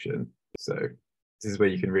results section. So this is where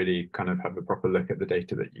you can really kind of have a proper look at the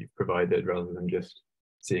data that you've provided rather than just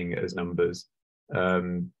seeing it as numbers.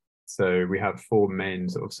 So we have 4 main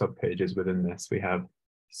sort of subpages within this. We have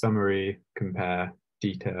summary, compare,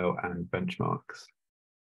 detail, and benchmarks.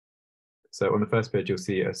 So on the first page, you'll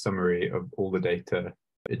see a summary of all the data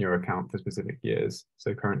in your account for specific years.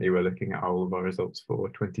 So currently we're looking at all of our results for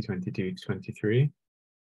 2022 to 23.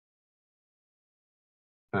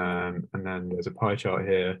 And then there's a pie chart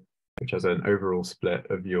here, which has an overall split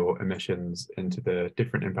of your emissions into the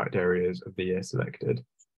different impact areas of the year selected.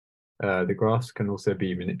 The graphs can also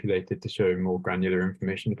be manipulated to show more granular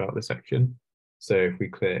information about the section. So if we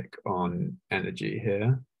click on energy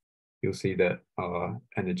here, you'll see that our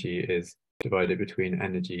energy is divided between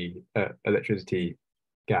energy, electricity,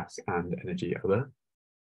 gas, and energy other.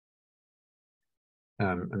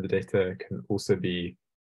 And the data can also be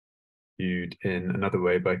viewed in another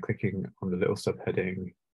way by clicking on the little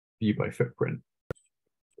subheading view by footprint.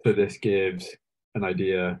 So this gives an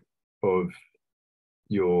idea of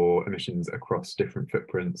your emissions across different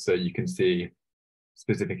footprints. So you can see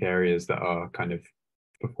specific areas that are kind of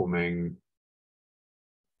performing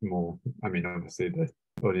more. I mean, obviously the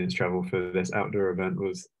audience travel for this outdoor event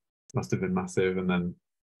must have been massive, and then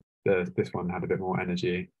this one had a bit more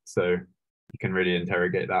energy. So you can really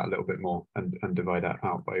interrogate that a little bit more and divide that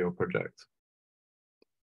out by your project.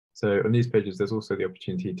 So on these pages, there's also the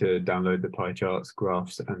opportunity to download the pie charts,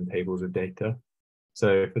 graphs, and tables of data.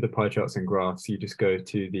 So for the pie charts and graphs, you just go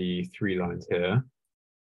to the 3 lines here,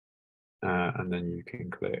 and then you can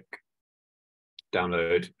click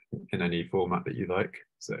download in any format that you like.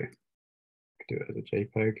 So do it as a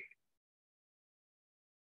JPEG.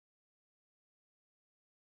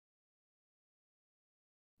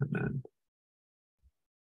 And then,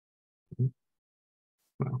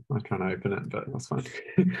 well, I'm trying to open it, but that's fine.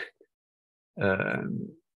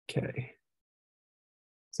 Okay.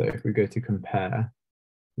 So if we go to compare,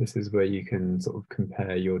 this is where you can sort of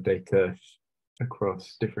compare your data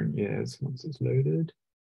across different years once it's loaded.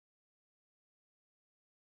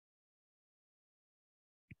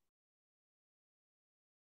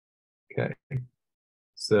 Okay,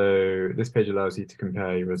 so this page allows you to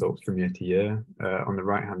compare your results from year to year. On the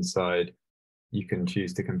right-hand side, you can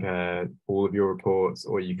choose to compare all of your reports,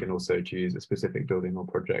 or you can also choose a specific building or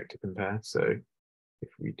project to compare. So if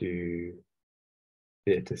we do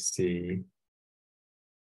Theatre C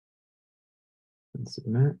and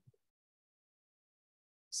submit,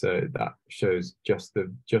 so that shows just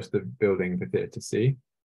the building for Theatre C.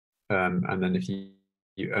 And then if you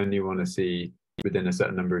only want to see within a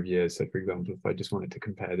certain number of years, so for example, if I just wanted to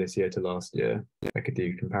compare this year to last year, I could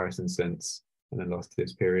do comparison since and then last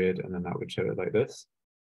year's period, and then that would show it like this.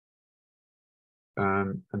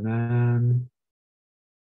 And then,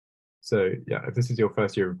 so yeah, if this is your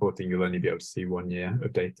first year reporting, you'll only be able to see 1 year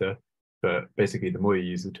of data. But basically, the more you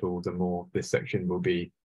use the tool, the more this section will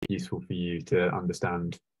be useful for you to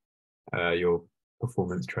understand your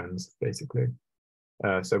performance trends, basically.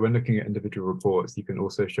 So when looking at individual reports, you can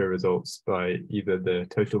also show results by either the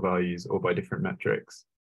total values or by different metrics.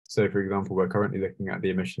 So for example, we're currently looking at the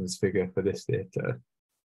emissions figure for this theatre.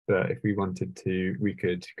 But if we wanted to, we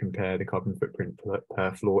could compare the carbon footprint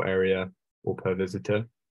per floor area or per visitor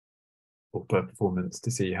or per performance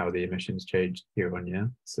to see how the emissions changed year on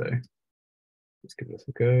year. So let's give this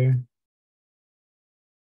a go.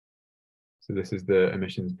 So this is the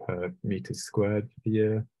emissions per meters squared for the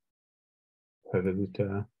year, per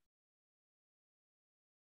visitor.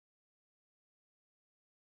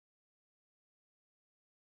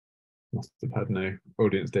 Must have had no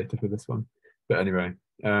audience data for this one. But anyway,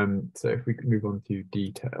 so if we could move on to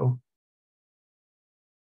detail.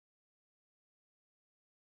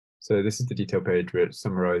 So this is the detail page which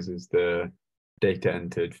summarizes the data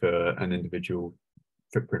entered for an individual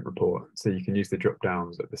footprint report. So you can use the drop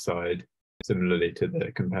downs at the side, similarly to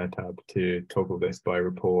the compare tab, to toggle this by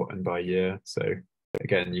report and by year. So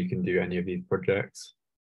again, you can do any of these projects.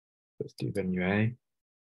 Let's do venue A.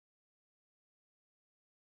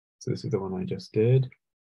 So this is the one I just did.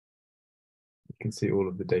 You can see all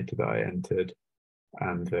of the data that I entered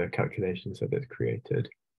and the calculations that it's created.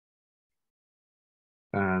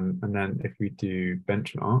 And then if we do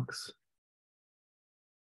benchmarks,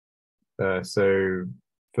 so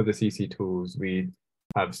for the CC tools, we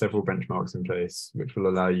have several benchmarks in place, which will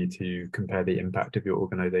allow you to compare the impact of your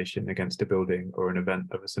organization against a building or an event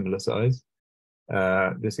of a similar size.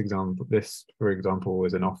 This, for example,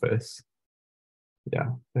 was an office. Yeah,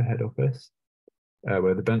 the head office,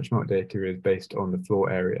 where the benchmark data is based on the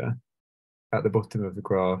floor area. At the bottom of the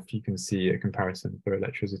graph, you can see a comparison for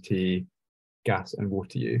electricity, gas and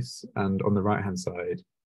water use. And on the right-hand side,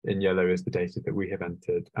 in yellow is the data that we have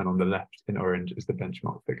entered, and on the left in orange is the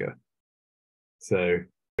benchmark figure. So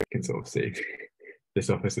you can sort of see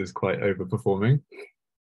this office is quite overperforming.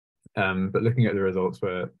 But looking at the results,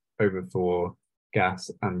 we're over for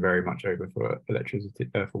gas and very much over for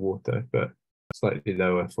electricity, for water, but slightly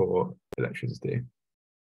lower for electricity.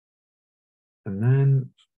 And then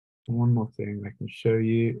one more thing I can show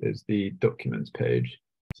you is the documents page.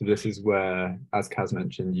 So this is where, as Kaz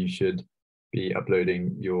mentioned, you should be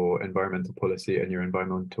uploading your environmental policy and your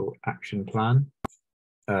environmental action plan.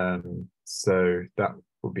 So that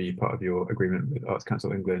will be part of your agreement with Arts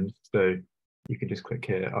Council England. So you can just click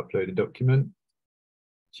here, upload a document,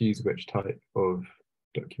 choose which type of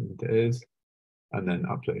document it is, and then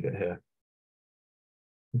upload it here.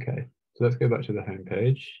 Okay, so let's go back to the home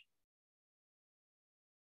page.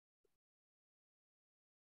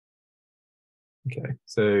 Okay,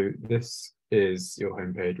 so this is your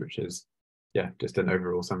homepage, which is, yeah, just an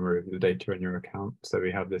overall summary of the data in your account. So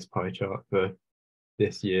we have this pie chart for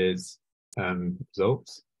this year's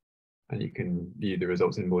results, and you can view the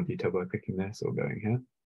results in more detail by clicking this or going here.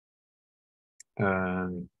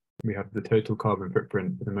 We have the total carbon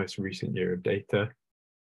footprint for the most recent year of data,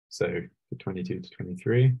 so for 22 to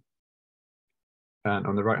 23. And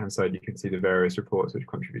on the right-hand side, you can see the various reports which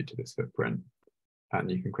contribute to this footprint. And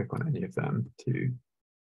you can click on any of them to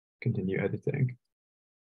continue editing.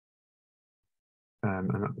 And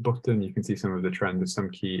at the bottom, you can see some of the trends of some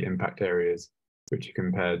key impact areas which are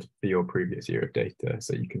compared for your previous year of data.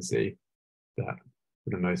 So you can see that for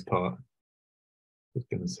the most part, there's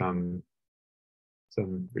been some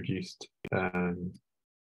reduced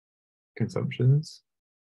consumptions.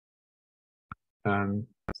 So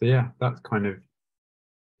yeah, that's kind of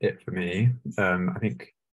it for me. I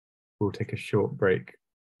think we'll take a short break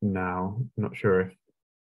now. I'm not sure if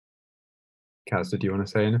Kaz, do you want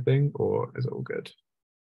to say anything, or is it all good?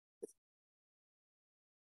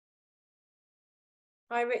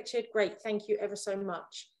 Hi, Richard. Great. Thank you ever so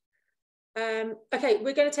much. Okay,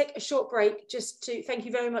 we're going to take a short break just to thank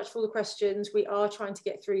you very much for all the questions. We are trying to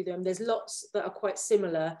get through them. There's lots that are quite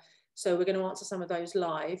similar, so we're going to answer some of those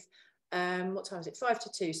live. What time is it? 1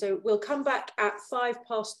 to 2. So we'll come back at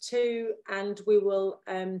 2:05, and we will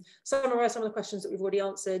summarise some of the questions that we've already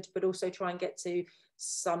answered, but also try and get to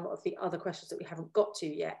some of the other questions that we haven't got to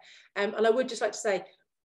yet. And I would just like to say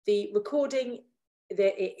the recording,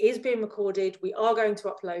 that it is being recorded, we are going to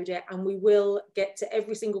upload it, and we will get to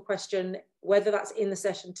every single question, whether that's in the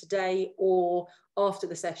session today or after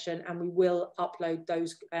the session, and we will upload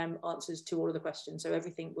those answers to all of the questions, so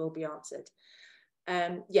everything will be answered.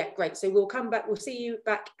 Yeah, great. So we'll come back, we'll see you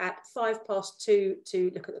back at 2:05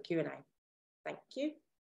 to look at the Q&A. Thank you.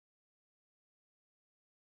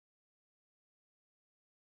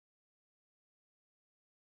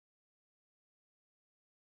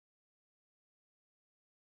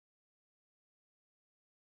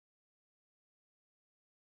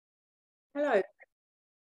 Hello.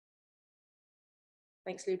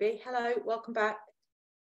 Thanks, Luby. Hello, welcome back.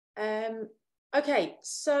 Okay,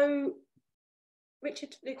 so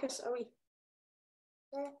Richard, Lucas, are we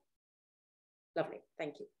there? Lovely,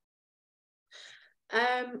 thank you.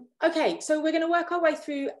 Okay, so we're going to work our way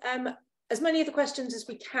through as many of the questions as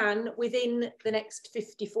we can within the next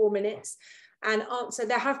 54 minutes and answer.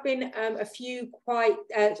 There have been a few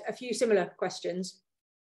similar questions,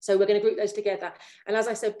 so we're going to group those together. And as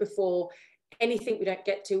I said before, Anything we don't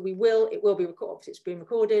get to, it will be recorded, obviously it's being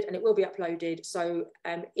recorded and it will be uploaded. So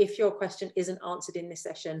if your question isn't answered in this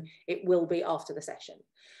session, it will be after the session.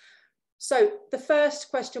 So the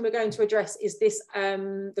first question we're going to address is this,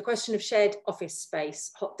 the question of shared office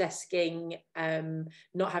space, hot desking,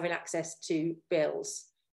 not having access to bills.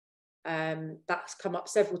 That's come up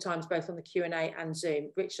several times, both on the Q&A and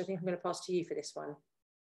Zoom. Richard, I think I'm going to pass to you for this one.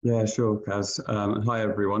 Yeah, sure, Kaz. Hi,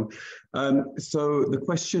 everyone. So the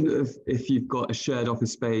question of if you've got a shared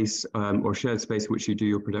office space or shared space in which you do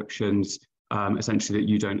your productions, essentially that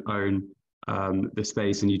you don't own the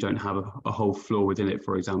space and you don't have a whole floor within it,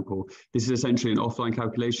 for example. This is essentially an offline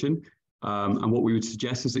calculation. And what we would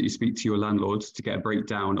suggest is that you speak to your landlord to get a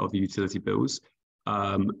breakdown of the utility bills.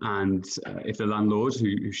 If the landlord,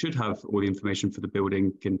 who should have all the information for the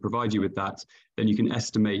building, can provide you with that, then you can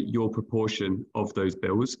estimate your proportion of those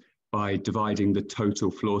bills by dividing the total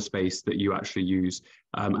floor space that you actually use.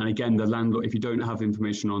 And again, the landlord, if you don't have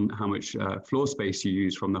information on how much floor space you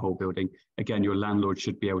use from the whole building, again, your landlord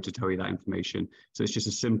should be able to tell you that information. So it's just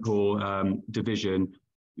a simple division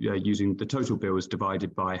using the total bills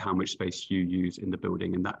divided by how much space you use in the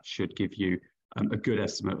building. And that should give you a good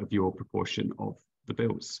estimate of your proportion of the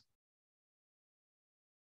bills.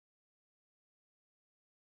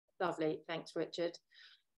 Lovely, thanks, Richard.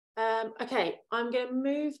 Okay, I'm going to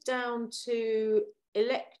move down to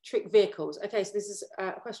electric vehicles. Okay, so this is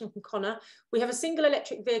a question from Connor. We have a single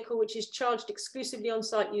electric vehicle which is charged exclusively on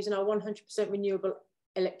site using our 100% renewable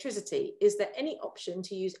electricity. Is there any option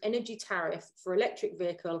to use energy tariff for electric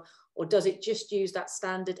vehicle, or does it just use that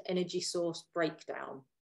standard energy source breakdown?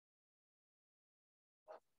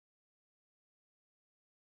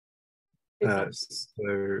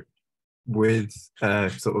 So with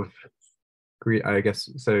sort of green, I guess,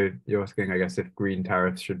 so you're asking, I guess, if green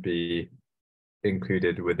tariffs should be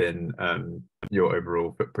included within your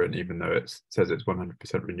overall footprint, even though it says it's 100%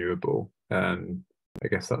 renewable. I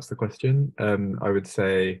guess that's the question. I would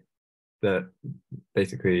say that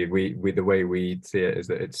basically the way we see it is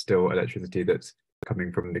that it's still electricity that's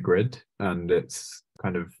coming from the grid, and it's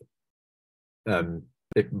kind of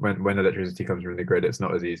when electricity comes from the grid, it's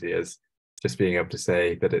not as easy as just being able to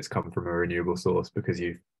say that it's come from a renewable source because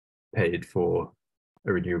you've paid for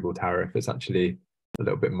a renewable tariff. It's actually a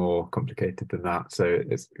little bit more complicated than that, so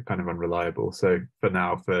it's kind of unreliable. So for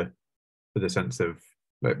now, for the sense of,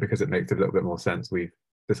 because it makes a little bit more sense, we've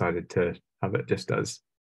decided to have it just as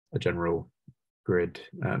a general grid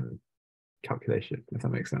calculation, if that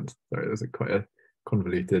makes sense. Sorry, that was quite a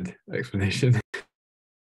convoluted explanation.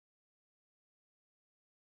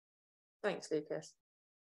 Thanks, Lucas.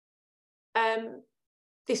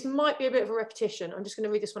 This might be a bit of a repetition. I'm just going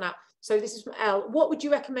to read this one out. So this is from Elle. What would you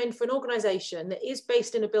recommend for an organisation that is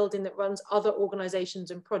based in a building that runs other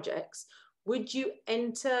organisations and projects? Would you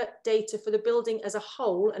enter data for the building as a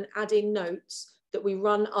whole and add in notes that we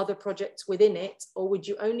run other projects within it, or would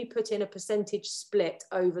you only put in a percentage split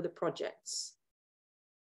over the projects?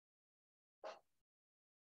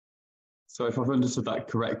 So if I've understood that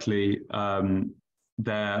correctly,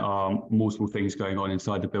 there are multiple things going on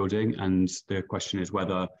inside the building, and the question is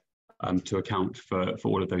whether to account for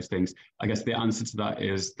all of those things. I guess the answer to that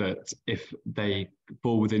is that if they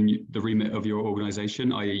fall within the remit of your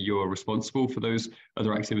organisation, i.e. you're responsible for those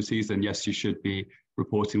other activities, then yes, you should be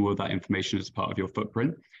reporting all of that information as part of your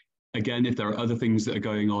footprint. Again, if there are other things that are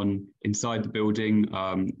going on inside the building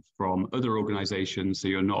from other organisations, so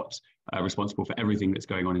you're not responsible for everything that's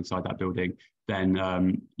going on inside that building, then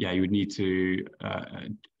yeah, you would need to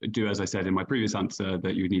do, as I said in my previous answer,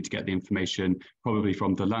 that you would need to get the information probably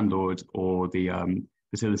from the landlord or the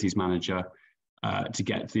facilities manager to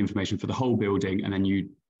get the information for the whole building, and then you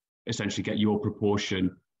essentially get your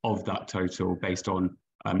proportion of that total based on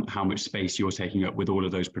how much space you're taking up with all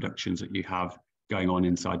of those productions that you have going on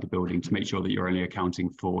inside the building, to make sure that you're only accounting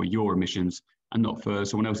for your emissions and not for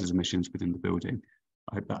someone else's emissions within the building.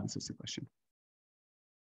 I hope that answers the question.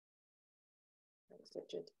 Thanks,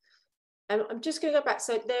 Richard. I'm just going to go back.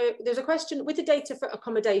 So there's a question with the data for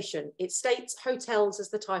accommodation. It states hotels as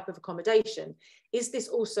the type of accommodation. Is this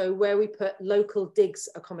also where we put local digs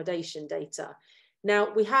accommodation data?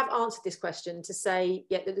 Now, we have answered this question to say,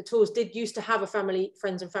 yeah, that the tours did used to have a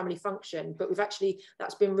friends and family function, but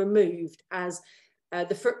that's been removed, as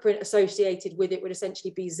the footprint associated with it would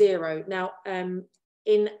essentially be zero. Now,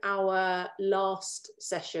 in our last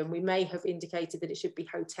session, we may have indicated that it should be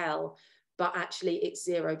hotel, but actually it's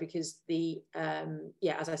zero because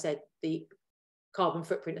yeah, as I said, the carbon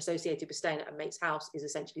footprint associated with staying at a mate's house is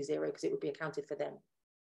essentially zero because it would be accounted for them.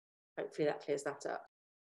 Hopefully that clears that up.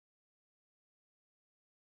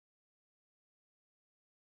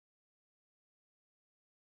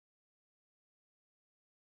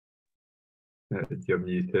 You're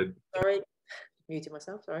muted. Sorry, muted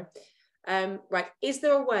myself, sorry. Right, is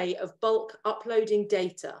there a way of bulk uploading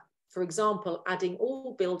data? For example, adding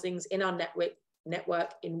all buildings in our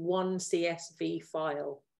network in one CSV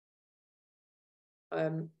file?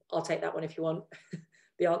 I'll take that one if you want.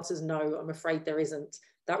 The answer is no, I'm afraid there isn't.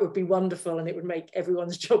 That would be wonderful and it would make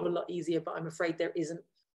everyone's job a lot easier, but I'm afraid there isn't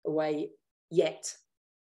a way yet.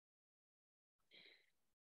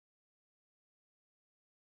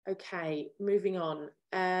 Okay, moving on.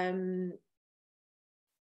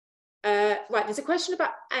 Right, there's a question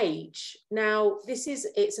about age. Now,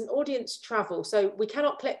 it's an audience travel, so we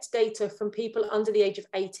cannot collect data from people under the age of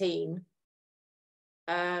 18.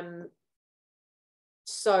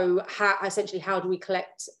 So essentially, how do we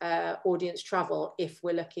collect audience travel if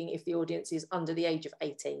the audience is under the age of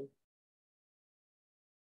 18?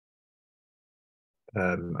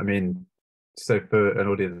 I mean, so for an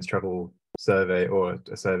audience travel survey or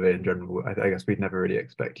a survey in general, I guess we'd never really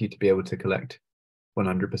expect you to be able to collect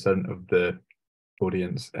 100% of the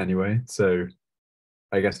audience anyway. So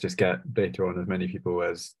I guess just get data on as many people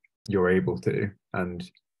as you're able to and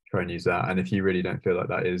try and use that. And if you really don't feel like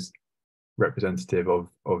that is representative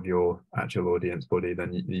of your actual audience body,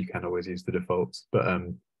 then you can always use the defaults. But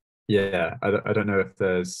yeah, I don't know if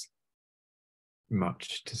there's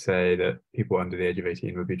much to say that people under the age of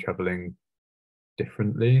 18 would be traveling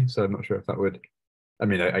differently. So I'm not sure if that would, I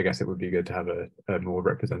mean, I guess it would be good to have a more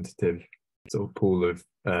representative sort of pool of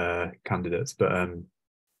candidates. But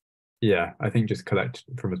yeah, I think just collect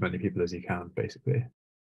from as many people as you can, basically.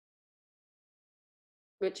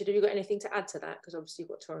 Richard, have you got anything to add to that? Because obviously you've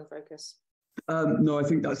got Touring Focus. No, I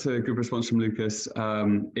think that's a good response from Lucas.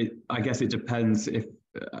 I guess it depends if,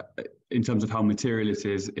 in terms of how material it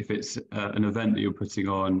is, if it's an event that you're putting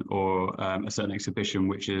on or a certain exhibition,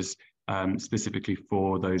 which is specifically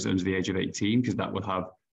for those under the age of 18, because that will have,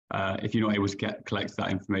 if you're not able to collect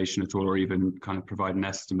that information at all, or even kind of provide an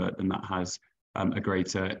estimate, then that has a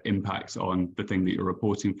greater impact on the thing that you're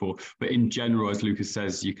reporting for. But in general, as Lucas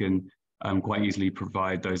says, you can quite easily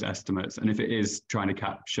provide those estimates. And if it is trying to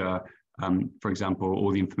capture, for example,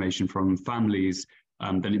 all the information from families,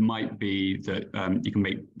 then it might be that you can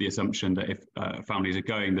make the assumption that if families are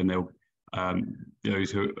going, then they'll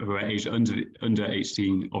those who are aged under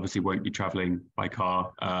 18 obviously won't be travelling by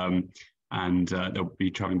car, and they'll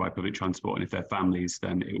be travelling by public transport. And if they're families,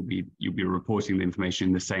 then you'll be reporting the information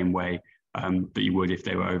in the same way that you would if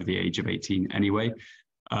they were over the age of 18 anyway.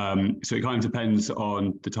 So it kind of depends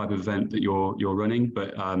on the type of event that you're running,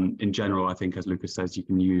 but in general, I think, as Lucas says, you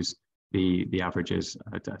can use the averages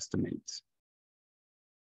to estimate.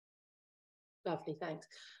 Lovely, thanks.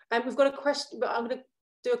 We've got a question, but I'm going to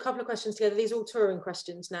do a couple of questions together. These are all touring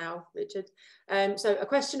questions now, Richard. So a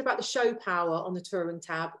question about the show power on the touring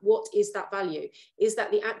tab. What is that value? Is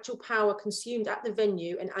that the actual power consumed at the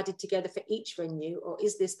venue and added together for each venue, or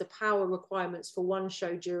is this the power requirements for one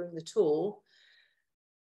show during the tour?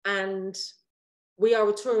 And we are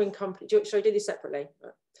a touring company. Should I do this separately?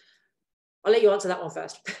 I'll let you answer that one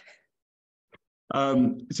first.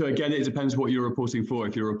 So again, it depends what you're reporting for.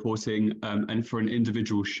 If you're reporting and for an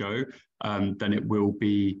individual show, then it will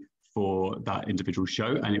be for that individual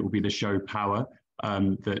show, and it will be the show power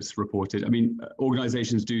that's reported. I mean,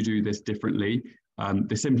 organizations do this differently.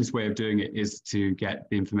 The simplest way of doing it is to get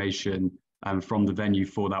the information from the venue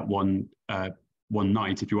for that one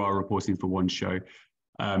night, if you are reporting for one show.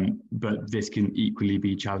 But this can equally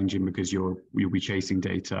be challenging because you'll be chasing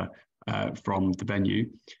data from the venue.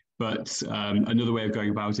 But another way of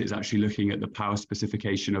going about it is actually looking at the power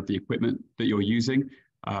specification of the equipment that you're using.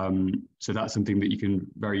 So that's something that you can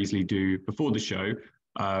very easily do before the show.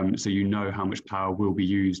 So you know how much power will be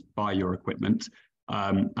used by your equipment.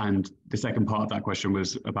 And the second part of that question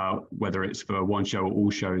was about whether it's for one show or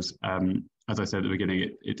all shows. As I said at the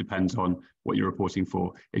beginning, it depends on what you're reporting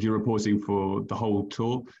for. If you're reporting for the whole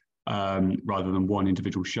tour, rather than one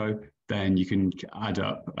individual show, then you can add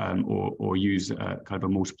up or use kind of a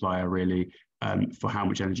multiplier really for how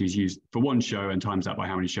much energy is used for one show and times that by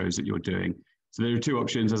how many shows that you're doing. So there are two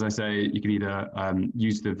options. As I say, you can either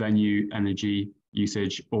use the venue energy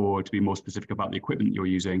usage, or to be more specific about the equipment you're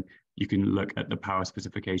using, you can look at the power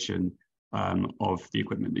specification of the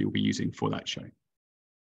equipment that you'll be using for that show.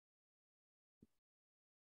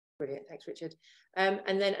 Brilliant, thanks, Richard.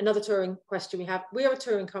 And then another touring question we have. We are a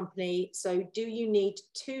touring company, so do you need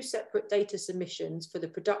two separate data submissions for the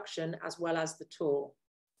production as well as the tour?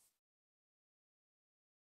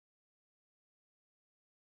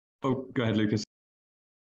 Oh, go ahead, Lucas.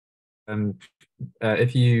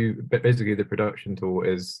 If you, basically the production tool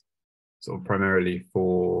is sort of primarily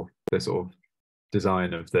for the sort of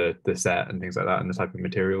design of the set and things like that, and the type of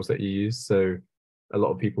materials that you use. So a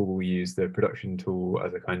lot of people will use the production tool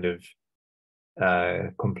as a kind of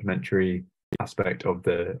complementary aspect of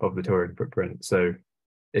the touring footprint. So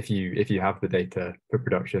if you have the data for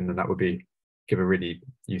production, then that would give a really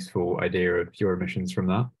useful idea of your emissions from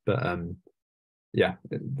that. But yeah,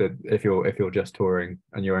 if you're just touring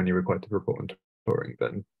and you're only required to report on touring,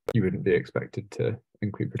 then you wouldn't be expected to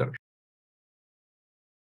include production.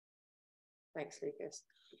 Thanks, Lucas.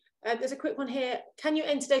 There's a quick one here. Can you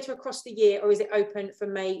enter data across the year, or is it open for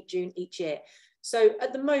May, June each year? So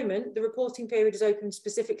at the moment, the reporting period is open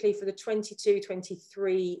specifically for the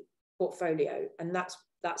 22-23 portfolio, and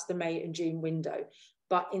that's the May and June window.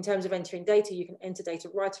 But in terms of entering data, you can enter data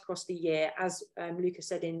right across the year. As Lucas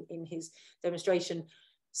said in his demonstration,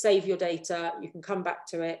 save your data, you can come back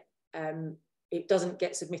to it. It doesn't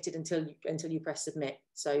get submitted until you press submit.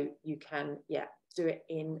 So you can, yeah, do it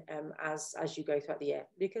in as you go throughout the year.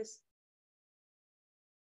 Lucas?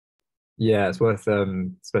 Yeah, it's worth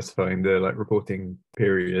specifying the reporting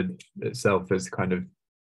period itself is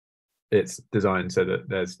it's designed so that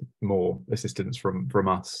there's more assistance from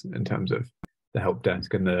us in terms of the help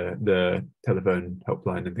desk and the telephone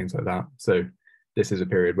helpline and things like that. So this is a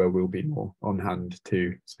period where we'll be more on hand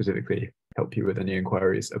to specifically help you with any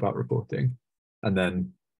inquiries about reporting. And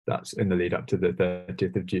then that's in the lead up to the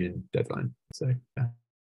 30th of June deadline. So yeah.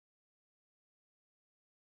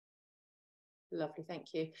 Lovely,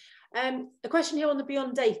 thank you. A question here on the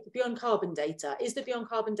Beyond Carbon data. Is the Beyond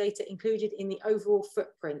Carbon data included in the overall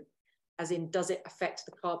footprint? As in, does it affect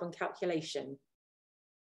the carbon calculation?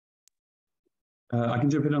 I can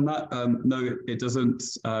jump in on that. No, it doesn't.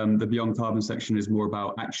 The Beyond Carbon section is more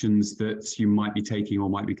about actions that you might be taking or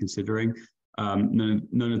might be considering. None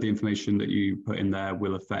of the information that you put in there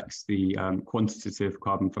will affect the quantitative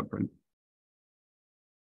carbon footprint.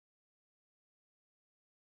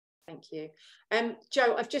 Thank you.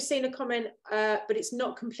 Joe, I've just seen a comment, but it's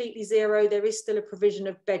not completely zero. There is still a provision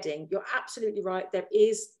of bedding. You're absolutely right. There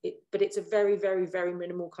is, but it's a very, very, very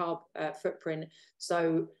minimal carbon footprint.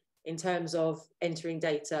 So in terms of entering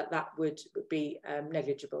data, that would be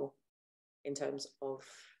negligible in terms of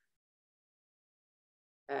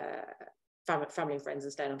family and friends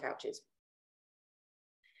and staying on couches.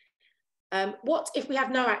 What if we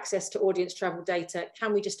have no access to audience travel data?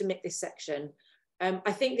 Can we just omit this section?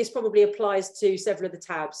 I think this probably applies to several of the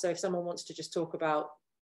tabs. So if someone wants to just talk about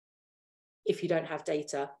if you don't have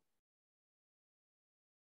data.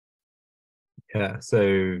 Yeah,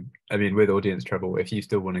 so I mean, with audience travel, if you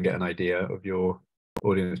still want to get an idea of your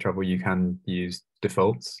audience travel, you can use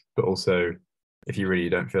defaults, but also if you really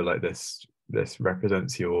don't feel like this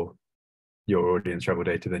represents your audience travel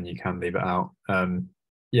data, then you can leave it out.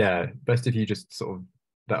 Yeah, best if you just sort of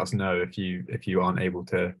let us know if you aren't able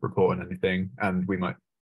to report on anything, and we might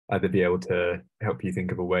either be able to help you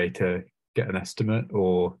think of a way to get an estimate,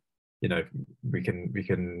 or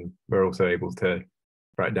we're also able to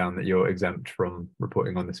write down that you're exempt from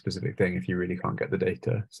reporting on this specific thing if you really can't get the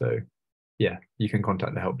data. So yeah, you can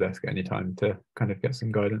contact the help desk at any time to kind of get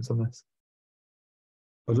some guidance on this.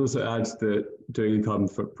 I'd also add that doing a carbon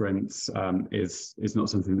footprint is not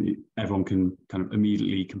something that everyone can kind of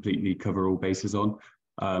immediately completely cover all bases on.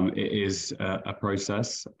 It is a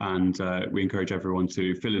process, and we encourage everyone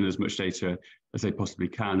to fill in as much data as they possibly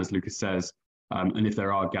can, as Lucas says. And if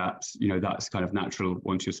there are gaps, that's kind of natural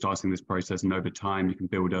once you're starting this process, and over time you can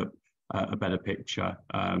build up a better picture.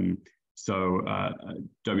 So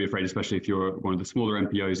don't be afraid, especially if you're one of the smaller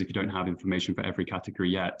MPOs, if you don't have information for every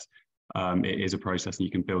category yet. It is a process, and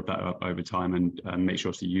you can build that up over time, and make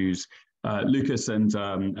sure to use Lucas and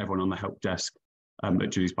everyone on the help desk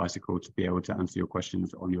at Julie's Bicycle to be able to answer your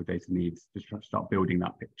questions on your data needs to start building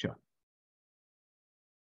that picture.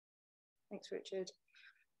 Thanks, Richard.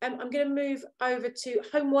 I'm going to move over to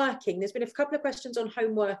home working. There's been a couple of questions on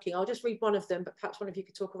home working. I'll just read one of them, but perhaps one of you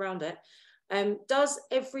could talk around it. Does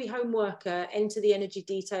every home worker enter the energy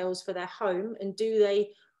details for their home, and do they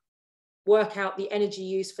work out the energy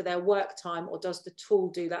use for their work time, or does the tool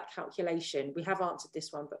do that calculation? We have answered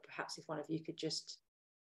this one, but perhaps if one of you could just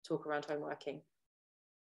talk around home working.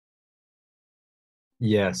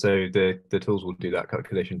 Yeah, so the tools will do that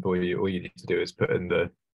calculation for you. All you need to do is put in the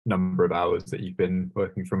number of hours that you've been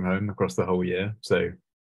working from home across the whole year. So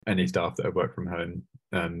any staff that have worked from home,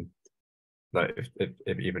 like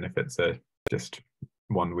even if it's just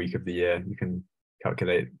 1 week of the year, you can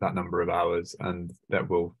calculate that number of hours, and that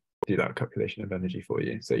will do that calculation of energy for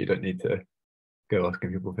you. So you don't need to go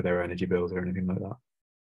asking people for their energy bills or anything like that.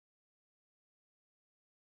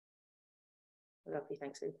 Lovely,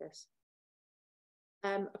 thanks, Lucas.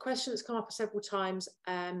 A question that's come up several times,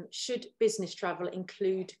 should business travel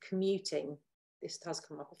include commuting? This has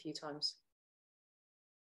come up a few times.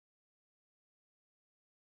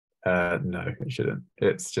 No, it shouldn't.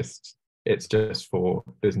 It's just for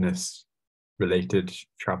business related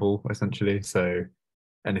travel, essentially. So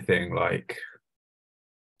anything like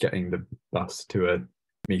getting the bus to a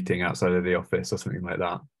meeting outside of the office or something like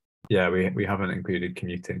that. Yeah, we haven't included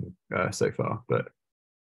commuting so far, but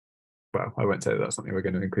well, I won't say that's something we're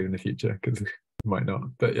going to include in the future because we might not,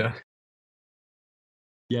 but yeah.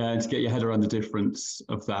 Yeah, and to get your head around the difference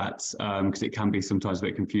of that, because it can be sometimes a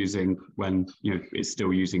bit confusing when it's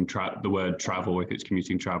still using the word travel, if it's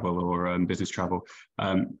commuting travel or business travel.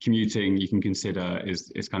 Commuting you can consider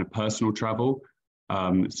is kind of personal travel,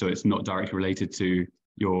 so it's not directly related to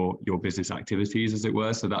your business activities, as it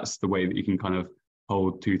were. So that's the way that you can kind of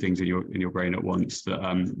hold two things in your brain at once.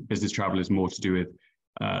 That business travel is more to do with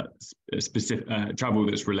specific travel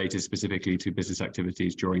that's related specifically to business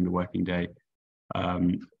activities during the working day.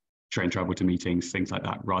 Train travel to meetings, things like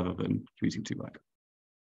that, rather than commuting to work.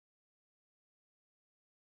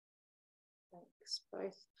 Thanks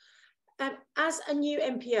both. As a new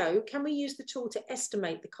MPO, can we use the tool to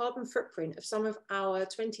estimate the carbon footprint of some of our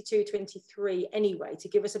 22-23 anyway, to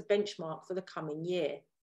give us a benchmark for the coming year?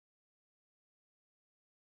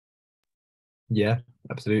 Yeah,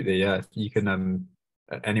 absolutely. Yeah, you can,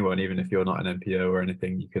 anyone, even if you're not an MPO or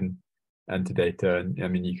anything, you can enter data, and I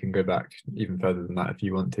mean you can go back even further than that if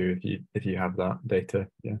you want to, if you have that data.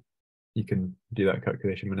 Yeah, you can do that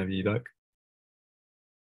calculation whenever you like.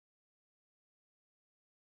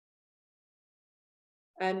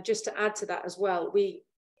 Just to add to that as well, we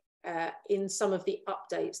in some of the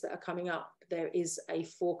updates that are coming up, there is a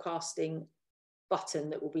forecasting button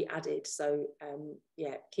that will be added. So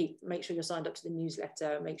yeah, make sure you're signed up to the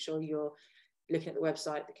newsletter, make sure you're looking at the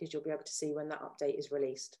website, because you'll be able to see when that update is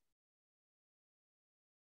released.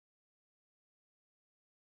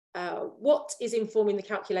 What is informing the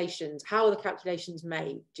calculations? How are the calculations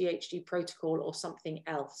made? GHG protocol or something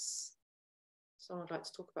else? Someone would like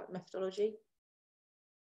to talk about methodology?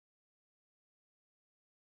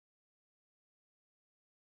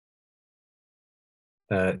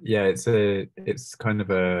 Yeah, it's kind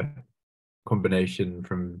of a combination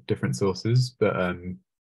from different sources, but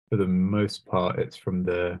for the most part, it's from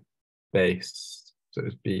the base. So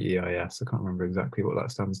it's BEIS. I can't remember exactly what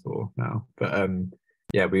that stands for now, but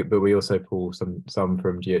yeah, we also pull some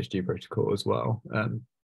from GHG protocol as well.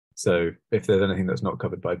 So if there's anything that's not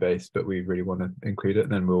covered by base, but we really want to include it,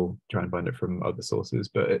 then we'll try and find it from other sources.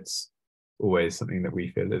 But it's always something that we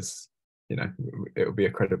feel is, it will be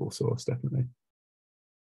a credible source, definitely.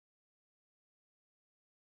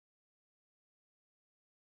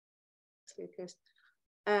 Lucas.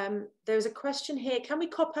 There's a question here. Can we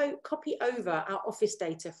copy over our office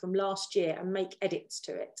data from last year and make edits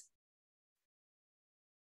to it?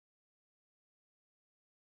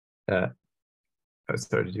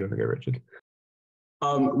 Sorry, did you want to go, Richard?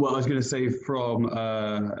 Well, I was going to say from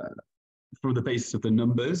the basis of the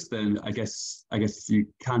numbers, then I guess you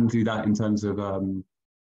can do that in terms of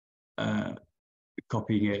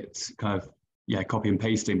copying it, kind of, yeah, copy and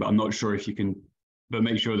pasting. But I'm not sure if you can. But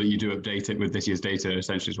make sure that you do update it with this year's data,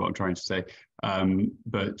 essentially is what I'm trying to say.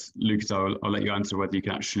 But Lucas, I'll let you answer whether you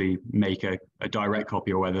can actually make a direct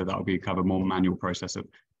copy or whether that will be kind of a more manual process of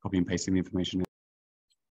copy and pasting the information.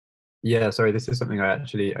 Yeah, sorry, this is something I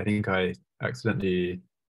think I accidentally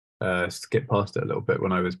skipped past it a little bit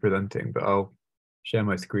when I was presenting, but I'll share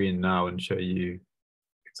my screen now and show you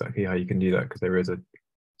exactly how you can do that, because there is a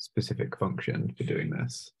specific function for doing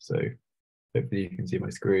this. So hopefully you can see my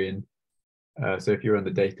screen. So if you're on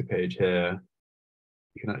the data page here,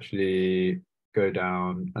 you can actually go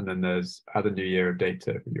down, and then there's add a new year of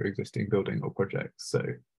data for your existing building or projects. So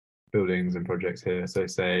buildings and projects here. So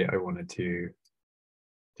say I wanted to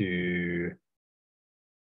do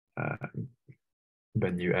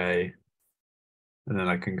venue A, and then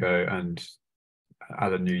I can go and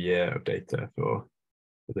add a new year of data for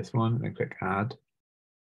this one and click add.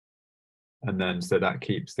 And then so that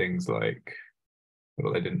keeps things like,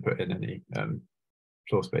 well, I didn't put in any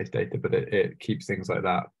floor space data, but it keeps things like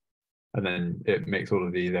that. And then it makes all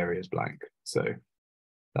of these areas blank. So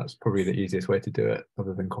that's probably the easiest way to do it,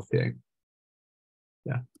 other than copying.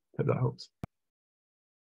 Yeah, hope that helps.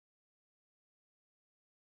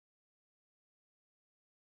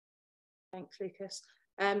 Thanks, Lucas.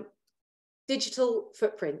 Digital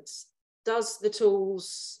footprints. Does the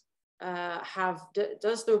tools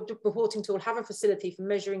does the reporting tool have a facility for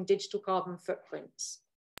measuring digital carbon footprints?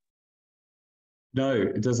 No,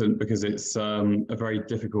 it doesn't, because it's a very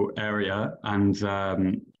difficult area, and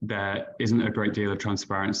there isn't a great deal of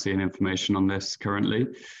transparency and information on this currently,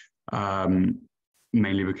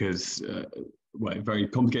 mainly because well, very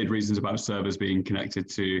complicated reasons about servers being connected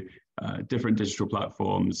to different digital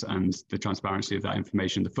platforms, and the transparency of that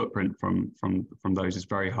information, the footprint from those is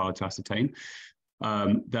very hard to ascertain.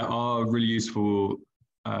 There are really useful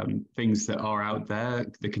things that are out there.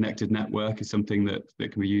 The connected network is something that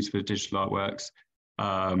can be used for digital artworks,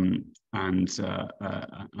 and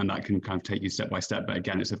that can kind of take you step by step. But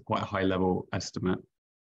again, it's a quite a high level estimate.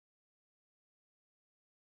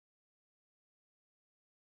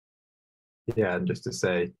 Yeah, and just to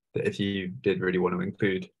say that if you did really want to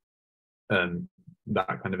include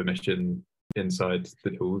that kind of emission inside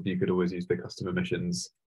the tool, you could always use the custom emissions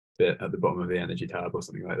bit at the bottom of the energy tab or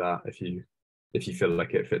something like that if you feel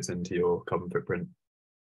like it fits into your carbon footprint.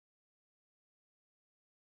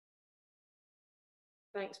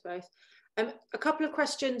 Thanks both. A couple of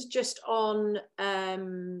questions just on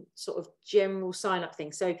sort of general sign up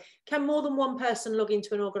things. So can more than one person log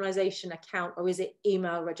into an organisation account, or is it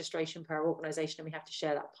email registration per organisation and we have to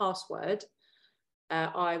share that password?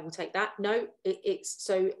 I will take that. No, it's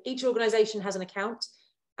so each organisation has an account,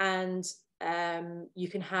 and you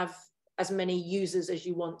can have as many users as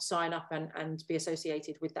you want sign up and be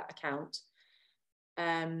associated with that account.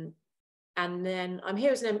 And then I'm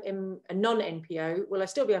here as a non-NPO. Will I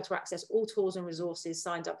still be able to access all tools and resources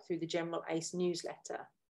signed up through the General ACE newsletter?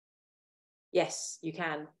 Yes, you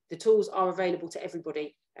can. The tools are available to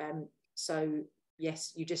everybody. So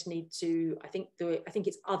yes, you just need to, I think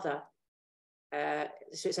it's other.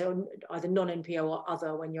 So it's either non-NPO or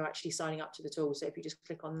other when you're actually signing up to the tool. So if you just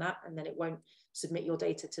click on that, and then it won't submit your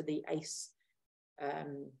data to the ACE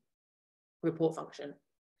report function.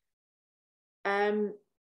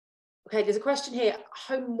 Okay, there's a question here,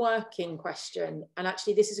 home working question, and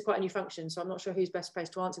actually this is quite a new function, so I'm not sure who's best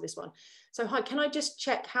placed to answer this one. So hi, can I just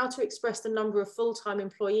check how to express the number of full-time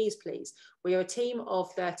employees, please? We are a team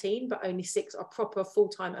of 13, but only 6 are proper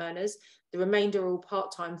full-time earners. The remainder are all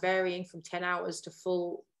part-time, varying from 10 hours to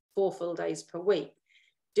 4 full days per week.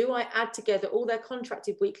 Do I add together all their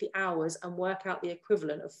contracted weekly hours and work out the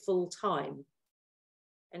equivalent of full-time?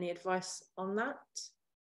 Any advice on that?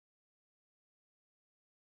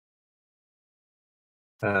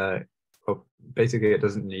 Well, basically, it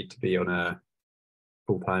doesn't need to be on a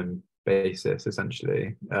full-time basis,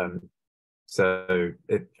 essentially. So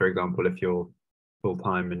if, for example, if you're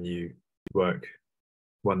full-time and you work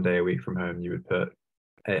 1 day a week from home, you would put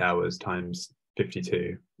 8 hours times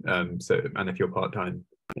 52. And if you're part-time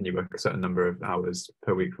and you work a certain number of hours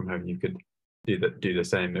per week from home, you could do the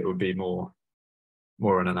same. It would be more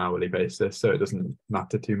on an hourly basis. So it doesn't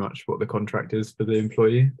matter too much what the contract is for the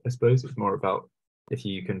employee, I suppose. It's more about if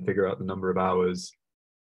you can figure out the number of hours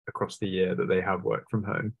across the year that they have worked from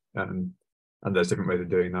home. And there's different ways of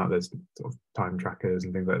doing that. There's sort of time trackers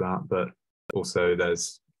and things like that. But also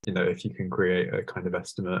there's, if you can create a kind of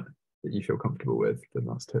estimate that you feel comfortable with, then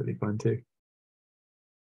that's totally fine too.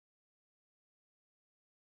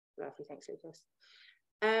 Lovely, thanks, Lucas.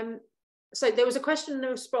 So there was a question and a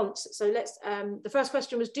response. So let's, the first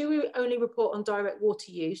question was, do we only report on direct water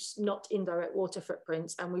use, not indirect water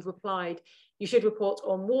footprints? And we've replied, you should report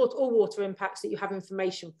on all water impacts that you have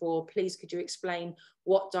information for. Please, could you explain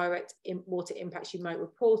what direct water impacts you might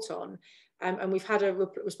report on? And we've had a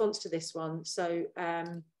response to this one. So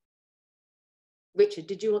Richard,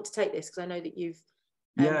 did you want to take this? Because I know that you've...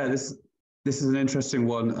 Yeah, this is an interesting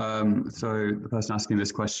one. So the person asking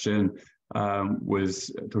this question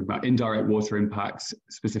was talking about indirect water impacts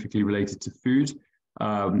specifically related to food.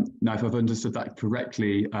 Now, if I've understood that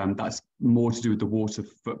correctly, that's more to do with the water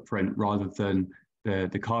footprint rather than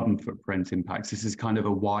the carbon footprint impacts. This is kind of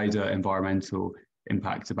a wider environmental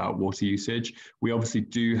impact about water usage. We obviously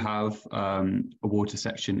do have a water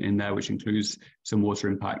section in there, which includes some water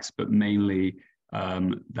impacts, but mainly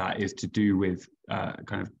that is to do with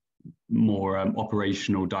kind of more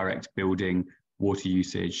operational direct building water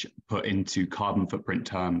usage put into carbon footprint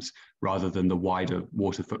terms rather than the wider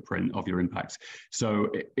water footprint of your impacts. So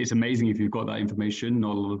it's amazing if you've got that information.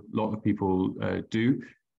 Not a lot of people do,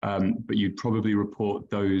 but you'd probably report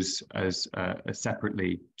those as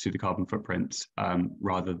separately to the carbon footprint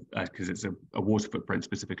rather because it's a water footprint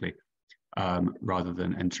specifically, rather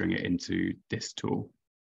than entering it into this tool.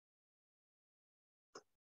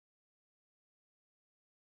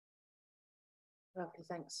 Lovely,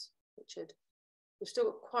 thanks, Richard. We've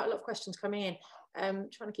still got quite a lot of questions coming in.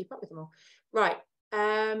 Trying to keep up with them all. Right.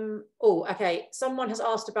 Oh, okay. Someone has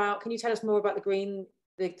asked about, can you tell us more about the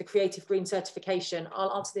the Creative Green certification,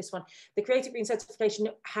 I'll answer this one. The Creative Green certification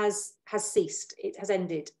has ceased. It has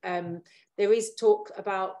ended. There is talk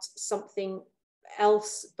about something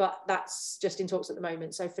else, but that's just in talks at the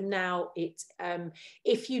moment. So for now,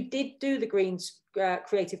 if you did do the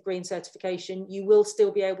Creative Green certification, you will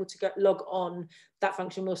still be able to log on. That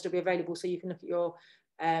function will still be available, so you can look at your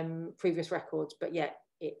previous records, but yeah,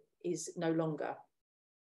 it is no longer.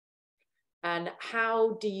 And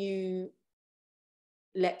how do you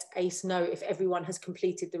let ACE know if everyone has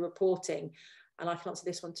completed the reporting? And I can answer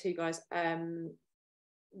this one too, guys.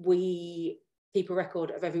 We keep a record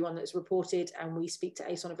of everyone that's reported, and we speak to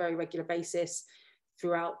ACE on a very regular basis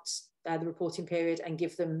throughout the reporting period and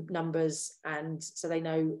give them numbers, and so they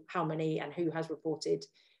know how many and who has reported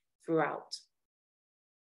throughout.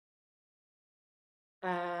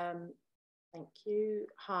 Thank you.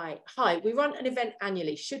 Hi. We run an event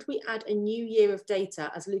annually. Should we add a new year of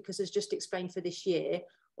data, as Lucas has just explained, for this year,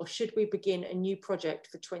 or should we begin a new project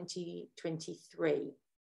for 2023?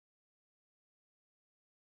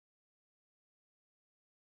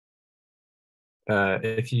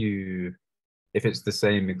 If it's the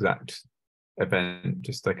same exact event,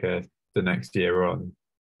 just like the next year on,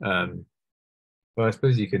 well, I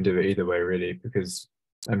suppose you can do it either way, really, because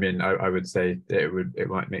I mean, I would say that it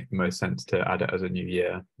might make the most sense to add it as a new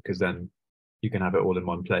year, because then you can have it all in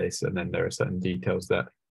one place, and then there are certain details that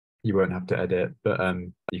you won't have to edit. But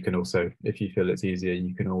you can also, if you feel it's easier,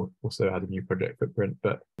 you can also add a new project footprint,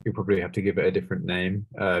 but you'll probably have to give it a different name.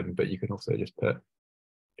 But you can also just put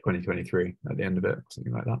 2023 at the end of it,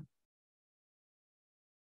 something like that.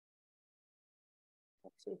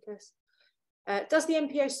 Thanks, Lucas. Does the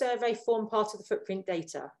MPO survey form part of the footprint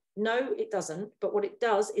data? No, it doesn't. But what it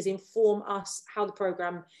does is inform us how the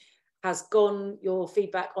programme has gone, your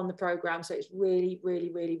feedback on the programme. So it's really,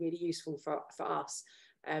 really, really, really useful for us.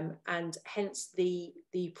 And hence the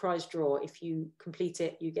prize draw. If you complete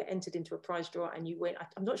it, you get entered into a prize draw and you win.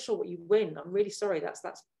 I'm not sure what you win. I'm really sorry. That's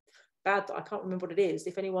bad that I can't remember what it is.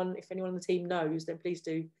 If anyone on the team knows, then please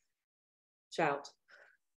do shout.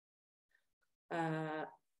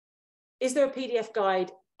 Is there a PDF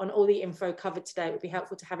guide on all the info covered today? It would be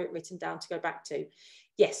helpful to have it written down to go back to.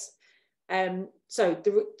 Yes. So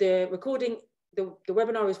the recording, the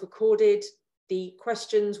webinar is recorded. The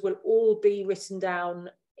questions will all be written down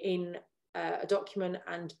in a document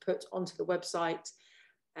and put onto the website.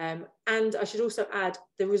 And I should also add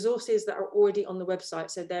the resources that are already on the website.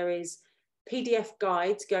 So there is PDF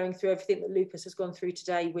guides going through everything that Lucas has gone through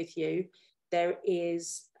today with you. There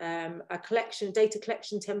is a data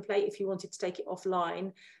collection template if you wanted to take it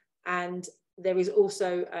offline. And there is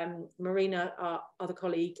also Marina, our other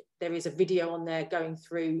colleague, there is a video on there going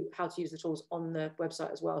through how to use the tools on the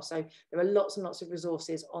website as well. So there are lots and lots of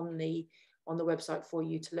resources on the website for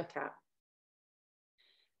you to look at.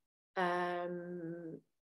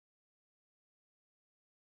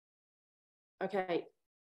 Okay.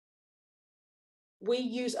 We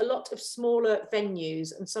use a lot of smaller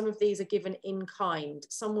venues, and some of these are given in kind.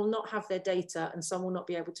 Some will not have their data and some will not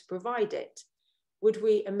be able to provide it. Would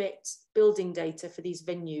we omit building data for these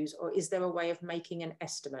venues, or is there a way of making an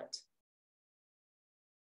estimate?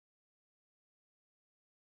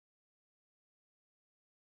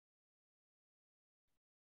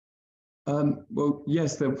 Well,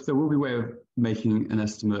 yes, there will be a way of making an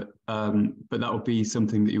estimate, but that will be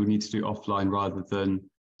something that you would need to do offline rather than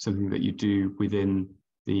something that you do within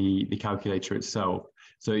the calculator itself.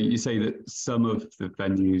 So you say that some of the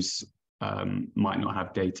venues might not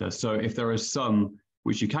have data. So if there are some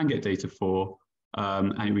which you can get data for,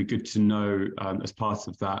 and it'd be good to know as part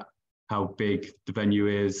of that how big the venue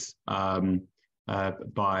is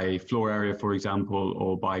by floor area, for example,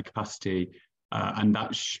 or by capacity. And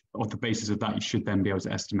that on the basis of that, you should then be able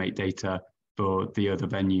to estimate data for the other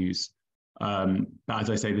venues. But as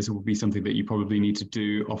I say, this will be something that you probably need to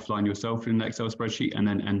do offline yourself in an Excel spreadsheet and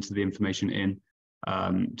then enter the information in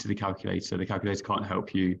to the calculator. The calculator can't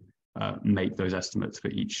help you make those estimates for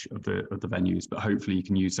each of the venues, but hopefully you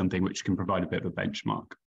can use something which can provide a bit of a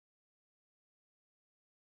benchmark.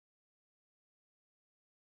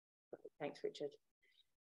 Thanks, Richard.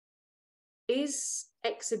 Is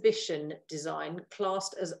exhibition design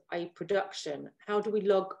classed as a production? How do we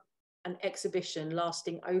log an exhibition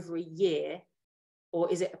lasting over a year,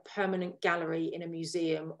 or is it a permanent gallery in a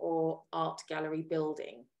museum or art gallery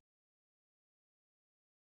building?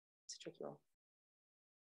 It's a tricky one.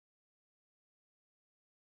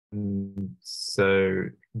 So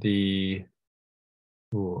I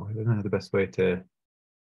don't know the best way to,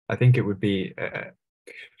 I think it would be,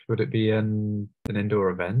 would it be an indoor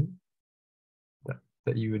event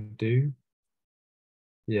that you would do?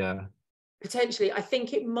 Yeah. Potentially, I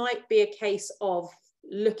think it might be a case of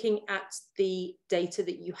looking at the data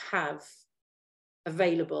that you have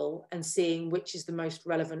available and seeing which is the most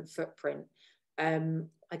relevant footprint. I'm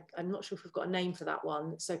not sure if we've got a name for that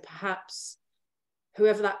one. So perhaps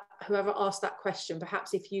whoever asked that question,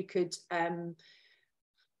 perhaps if you could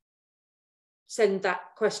send that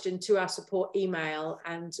question to our support email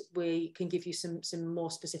and we can give you some more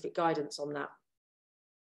specific guidance on that.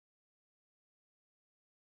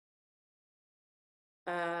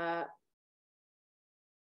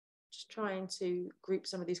 Just trying to group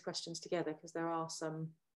some of these questions together because there are some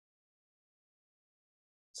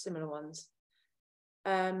similar ones.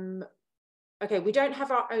 Okay, we don't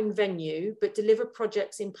have our own venue, but deliver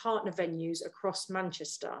projects in partner venues across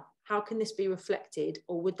Manchester. How can this be reflected,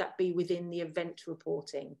 or would that be within the event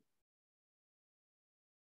reporting?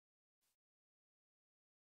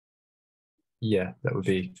 Yeah, that would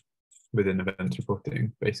be within event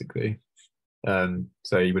reporting, basically.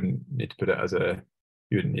 So you wouldn't need to put it as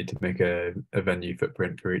you wouldn't need to make a venue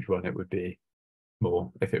footprint for each one. It would be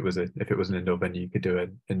more if it was an indoor venue, you could do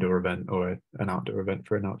an indoor event or an outdoor event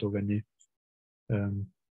for an outdoor venue.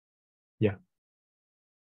 Yeah.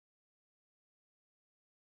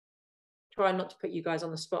 Try not to put you guys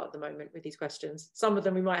on the spot at the moment with these questions. Some of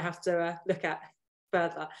them we might have to look at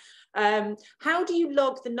further. How do you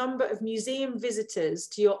log the number of museum visitors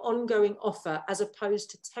to your ongoing offer as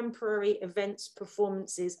opposed to temporary events,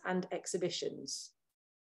 performances and exhibitions?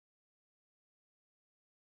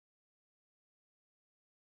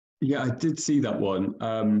 Yeah, I did see that one.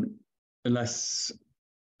 Unless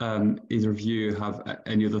either of you have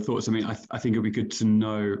any other thoughts. I mean, I think it'd be good to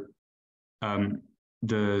know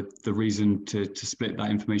the reason to split that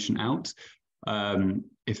information out.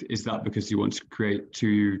 Is that because you want to create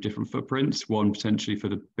two different footprints, one potentially for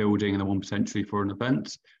the building and the one potentially for an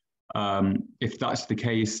event? If that's the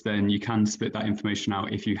case, then you can split that information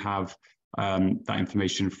out if you have that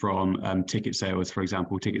information from ticket sales, for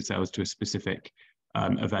example, ticket sales to a specific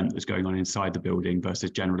event that's going on inside the building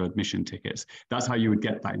versus general admission tickets. That's how you would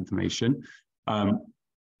get that information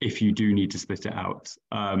if you do need to split it out.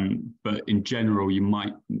 But in general, you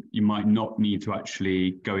might not need to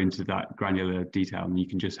actually go into that granular detail, and you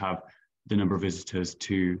can just have the number of visitors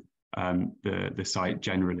to the site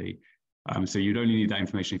generally. So you'd only need that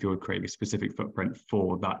information if you were creating a specific footprint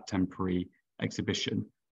for that temporary exhibition,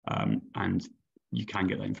 and you can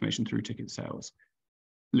get that information through ticket sales.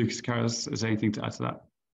 Lucas, Karas, is there anything to add to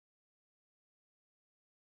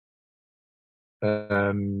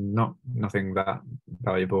that? Nothing that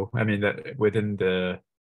valuable. I mean, that within the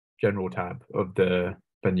general tab of the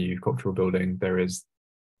venue cultural building, there is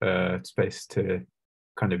space to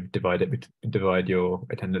kind of divide your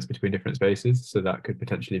attendance between different spaces. So that could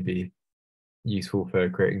potentially be useful for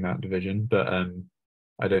creating that division. But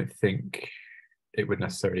I don't think it would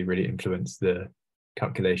necessarily really influence the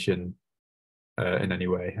calculation in any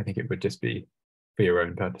way. I think it would just be for your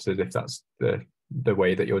own purposes if that's the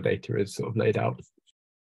way that your data is sort of laid out.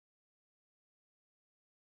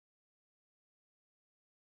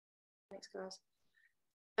 Thanks, guys.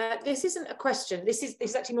 This isn't a question. This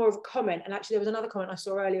is actually more of a comment. And actually, there was another comment I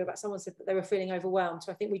saw earlier about someone said that they were feeling overwhelmed.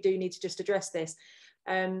 So I think we do need to just address this.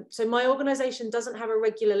 So my organisation doesn't have a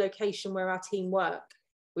regular location where our team work.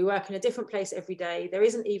 We work in a different place every day. There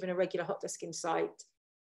isn't even a regular hot desk in sight.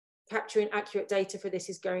 Capturing accurate data for this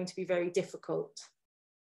is going to be very difficult.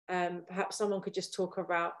 Perhaps someone could just talk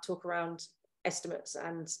around estimates,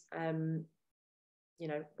 and you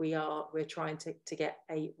know, we're trying to get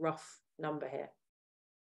a rough number here.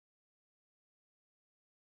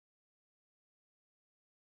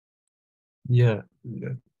 Yeah.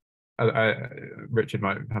 Richard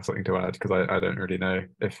might have something to add because I don't really know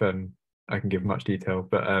if I can give much detail,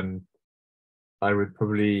 but I would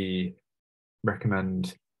probably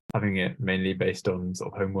recommend having it mainly based on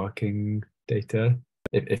sort of home working data.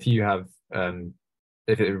 If you have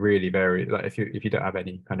if it really varies, like if you don't have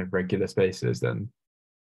any kind of regular spaces, then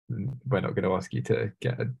we're not going to ask you to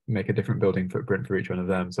make a different building footprint for each one of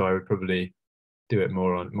them. So I would probably do it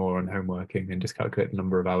more on home working and just calculate the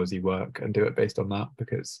number of hours you work and do it based on that,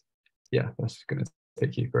 because yeah, that's going to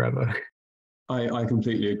take you forever. I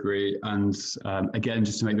completely agree. And again,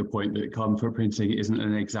 just to make the point that carbon footprinting isn't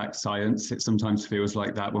an exact science. It sometimes feels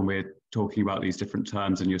like that when we're talking about these different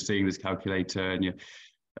terms and you're seeing this calculator and you're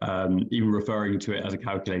even referring to it as a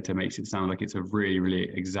calculator makes it sound like it's a really, really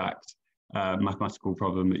exact mathematical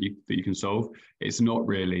problem that you can solve. It's not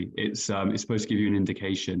really. It's supposed to give you an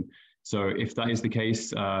indication. So if that is the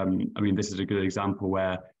case, I mean, this is a good example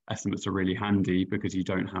where estimates are really handy because you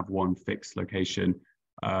don't have one fixed location.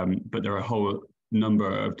 But there are a whole number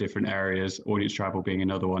of different areas, audience travel being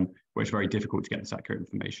another one, where it's very difficult to get this accurate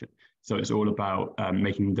information. So it's all about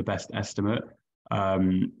making the best estimate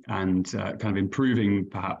and kind of improving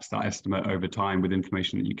perhaps that estimate over time with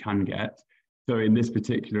information that you can get. So in this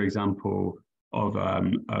particular example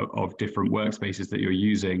of different workspaces that you're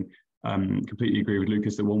using, completely agree with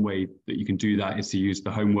Lucas that one way that you can do that is to use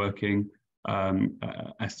the home working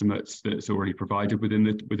estimates that's already provided within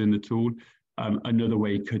the tool. Another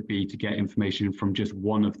way could be to get information from just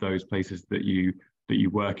one of those places that you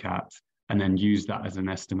work at, and then use that as an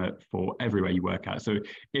estimate for everywhere you work at. So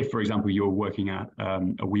if, for example, you're working at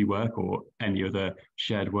a WeWork or any other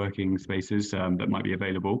shared working spaces that might be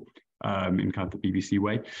available in kind of the BBC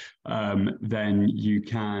way, then you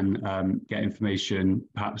can get information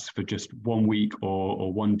perhaps for just 1 week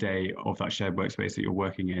or 1 day of that shared workspace that you're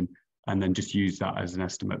working in, and then just use that as an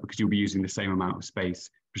estimate, because you'll be using the same amount of space,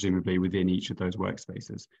 presumably within each of those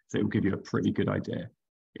workspaces. So it will give you a pretty good idea.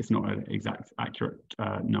 It's not an exact, accurate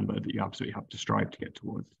number that you absolutely have to strive to get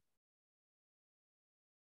towards.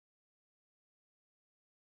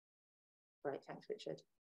 Right, thanks, Richard.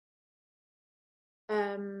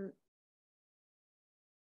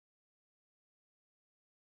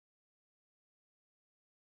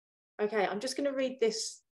 Okay, I'm just going to read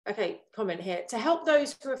this comment here. To help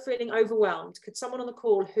those who are feeling overwhelmed, could someone on the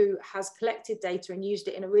call who has collected data and used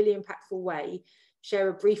it in a really impactful way share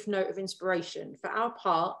a brief note of inspiration? For our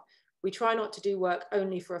part, we try not to do work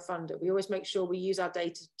only for a funder. We always make sure we use our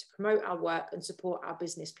data to promote our work and support our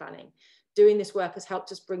business planning. Doing this work has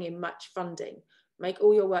helped us bring in much funding. Make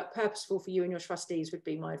all your work purposeful for you and your trustees would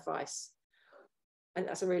be my advice. And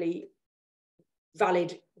that's a really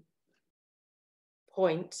valid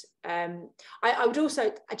point. I would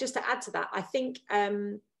also, just to add to that, I think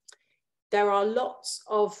there are lots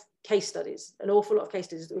of case studies, an awful lot of case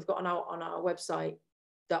studies that we've got on our website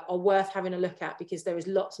that are worth having a look at, because there is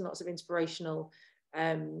lots and lots of inspirational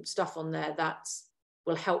stuff on there that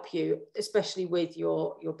will help you, especially with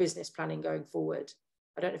your business planning going forward.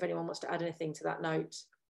 I don't know if anyone wants to add anything to that note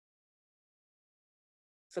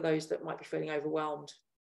for those that might be feeling overwhelmed.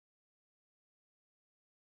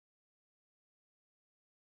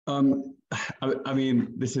 I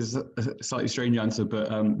mean, this is a slightly strange answer, but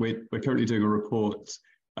we're currently doing a report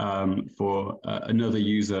for another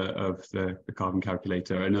user of the carbon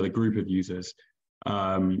calculator, another group of users,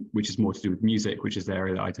 which is more to do with music, which is the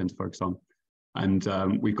area that I tend to focus on. And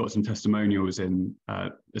we've got some testimonials in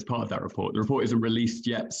as part of that report. The report isn't released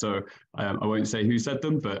yet, so I won't say who said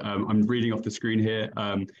them, but I'm reading off the screen here.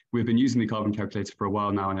 We've been using the carbon calculator for a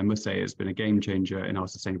while now, and I must say it's been a game changer in our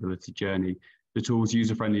sustainability journey. The tool's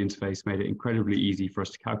user-friendly interface made it incredibly easy for us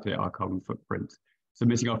to calculate our carbon footprint.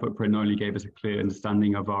 Submitting our footprint not only gave us a clear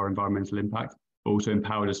understanding of our environmental impact, but also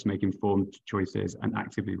empowered us to make informed choices and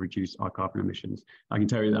actively reduce our carbon emissions. I can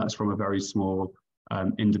tell you that's from a very small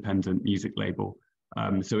independent music label.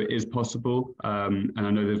 So it is possible. And I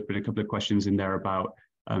know there's been a couple of questions in there about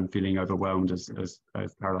feeling overwhelmed, as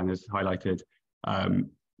Caroline has highlighted.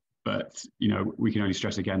 But you know, we can only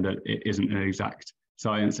stress again that it isn't an exact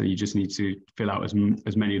science, and you just need to fill out as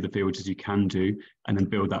many of the fields as you can do, and then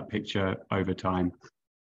build that picture over time.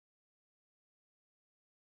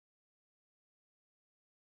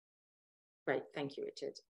 Great, thank you,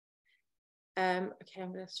 Richard. Okay,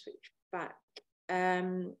 I'm going to switch back.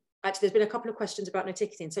 Actually, there's been a couple of questions about no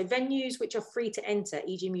ticketing. So venues which are free to enter,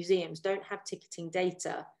 e.g. museums, don't have ticketing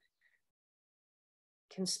data.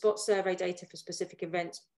 Can spot survey data for specific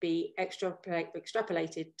events be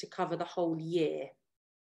extrapolated to cover the whole year?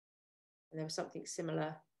 And there was something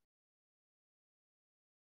similar,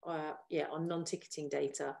 yeah, on non-ticketing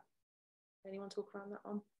data. Anyone talk around that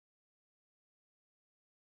one?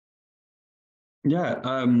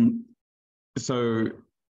 Yeah, so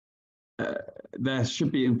there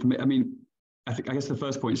should be information. I mean, I guess the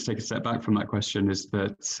first point to take a step back from that question is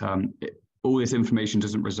that all this information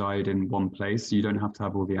doesn't reside in one place. You don't have to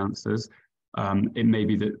have all the answers. It may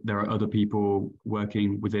be that there are other people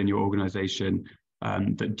working within your organization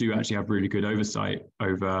that do actually have really good oversight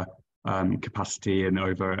over capacity and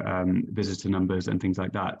over visitor numbers and things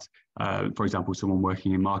like that. For example, someone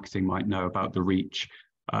working in marketing might know about the reach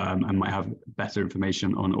and might have better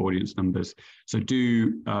information on audience numbers. So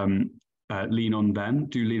do lean on them,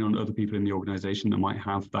 do lean on other people in the organization that might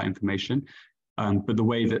have that information. But the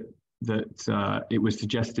way that it was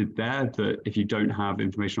suggested there, that if you don't have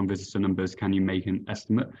information on visitor numbers, can you make an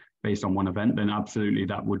estimate based on one event, then absolutely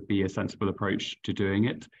that would be a sensible approach to doing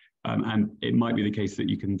it. And it might be the case that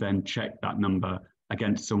you can then check that number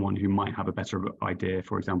against someone who might have a better idea,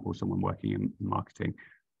 for example, someone working in marketing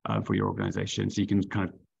for your organization. So you can kind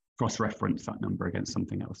of cross-reference that number against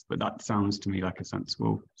something else. But that sounds to me like a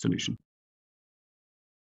sensible solution.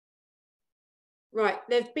 Right,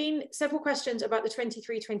 there have been several questions about the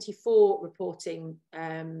 23-24 reporting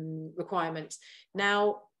requirements.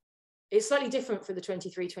 Now, it's slightly different for the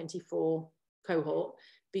 23-24 cohort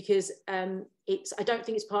because I don't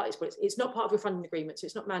think it's not part of your funding agreement, so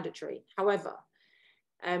it's not mandatory. However,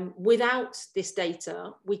 without this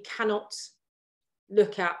data, we cannot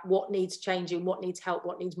look at what needs changing, what needs help,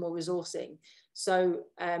 what needs more resourcing. So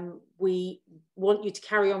we want you to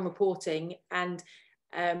carry on reporting, and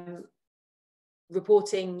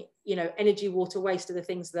reporting, you know, energy, water, waste are the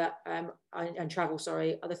things that, and travel,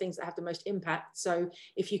 sorry, are the things that have the most impact. So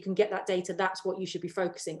if you can get that data, that's what you should be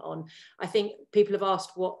focusing on. I think people have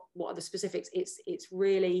asked what are the specifics. It's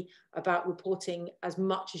really about reporting as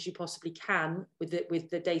much as you possibly can with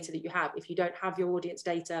the data that you have. If you don't have your audience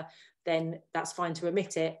data, then that's fine to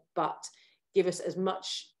omit it, but give us as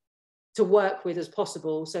much to work with as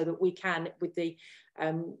possible so that we can, with the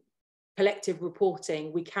collective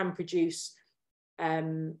reporting, we can produce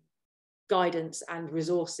guidance and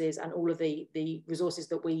resources and all of the resources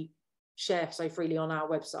that we share so freely on our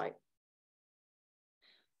website,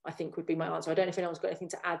 I think would be my answer. I don't know if anyone's got anything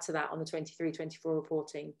to add to that on the 23-24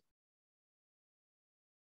 reporting.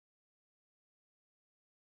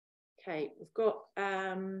 Okay, we've got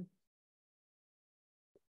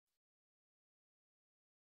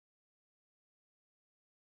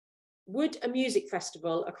would a music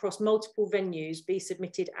festival across multiple venues be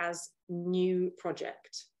submitted as new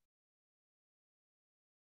project?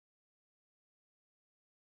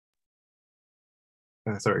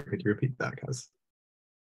 Sorry, could you repeat that, Kaz?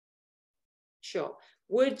 Sure.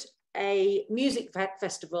 Would a music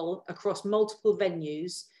festival across multiple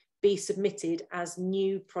venues be submitted as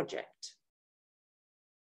new project?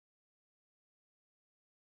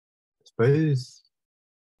 I suppose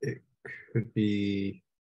it could be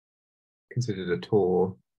considered a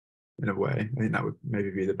tour in a way. I think that would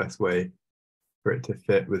maybe be the best way for it to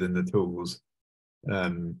fit within the tools,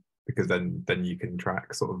 because then you can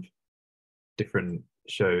track sort of different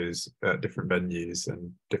shows at different venues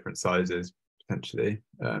and different sizes potentially.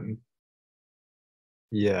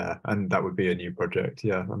 Yeah, and that would be a new project.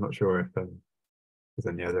 Yeah, I'm not sure if there's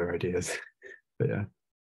any other ideas, but yeah.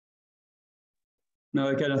 No,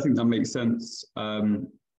 again, I think that makes sense.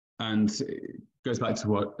 And it goes back to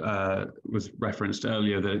what was referenced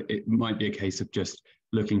earlier, that it might be a case of just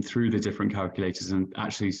looking through the different calculators and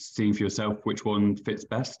actually seeing for yourself which one fits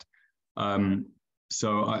best.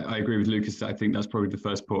 So I agree with Lucas. I think that's probably the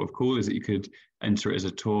first port of call, is that you could enter it as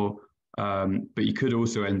a tour, but you could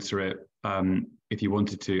also enter it if you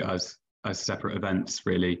wanted to as separate events,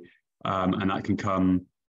 really, and that can come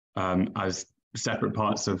as separate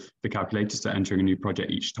parts of the calculator, so entering a new project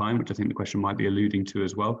each time, which I think the question might be alluding to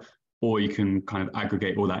as well. Or you can kind of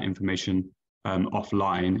aggregate all that information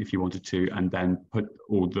offline if you wanted to, and then put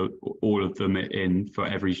all of them in for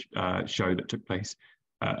every show that took place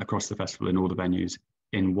across the festival in all the venues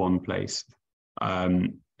in one place.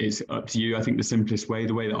 It's up to you. I think the simplest way,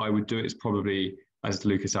 the way that I would do it, is probably, as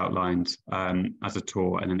Lucas outlined, as a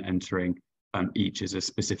tour, and then entering each as a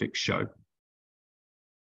specific show.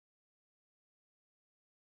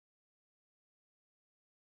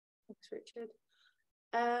 Thanks, Richard.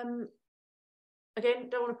 Again,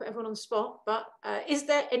 don't want to put everyone on the spot, but is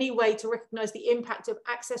there any way to recognise the impact of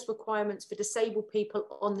access requirements for disabled people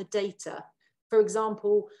on the data? For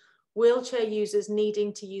example, wheelchair users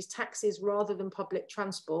needing to use taxis rather than public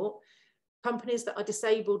transport. Companies that are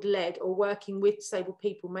disabled-led or working with disabled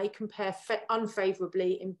people may compare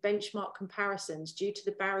unfavourably in benchmark comparisons due to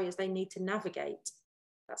the barriers they need to navigate.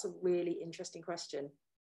 That's a really interesting question.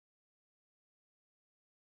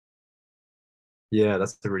 Yeah,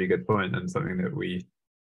 that's a really good point, and something that we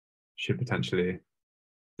should potentially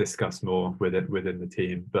discuss more within the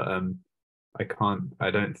team. But I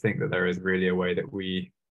don't think that there is really a way that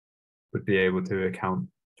we would be able to account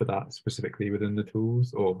for that specifically within the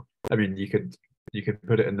tools. Or, I mean, you could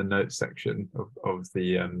put it in the notes section of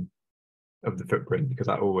the footprint, because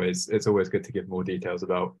it's always good to give more details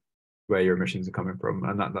about where your emissions are coming from,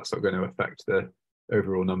 and that's not going to affect the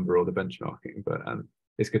overall number or the benchmarking. But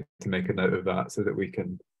it's good to make a note of that so that we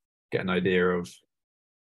can get an idea of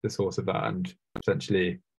the source of that and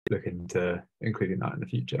potentially look into including that in the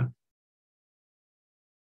future.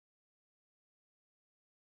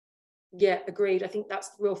 Yeah, agreed. I think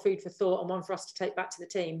that's real food for thought and one for us to take back to the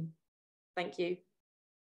team. Thank you.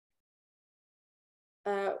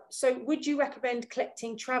 So would you recommend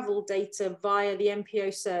collecting travel data via the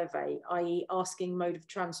MPO survey, i.e. asking mode of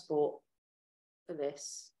transport for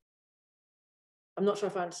this? I'm not sure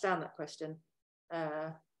if I understand that question.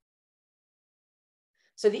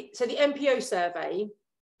 So the MPO survey,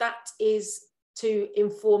 that is to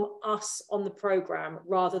inform us on the programme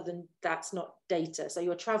rather than, that's not data. So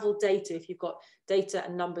your travel data, if you've got data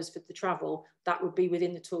and numbers for the travel, that would be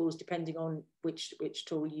within the tools depending on which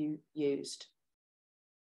tool you used.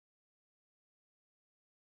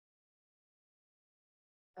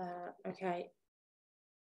 Okay,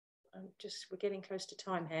 we're getting close to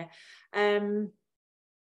time here.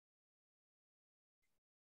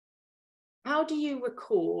 How do you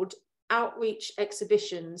record outreach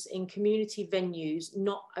exhibitions in community venues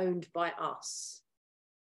not owned by us?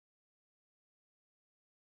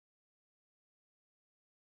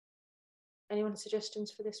 Anyone suggestions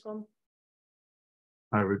for this one?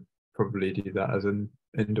 I would probably do that as an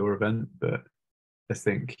indoor event, but I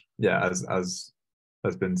think, yeah, as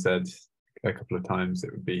has been said a couple of times,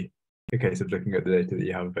 it would be a case of looking at the data that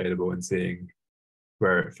you have available and seeing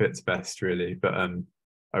where it fits best, really. But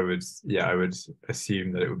I would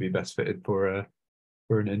assume that it would be best fitted for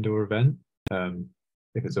an indoor event. If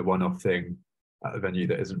it's a one-off thing at a venue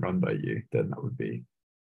that isn't run by you, then that would be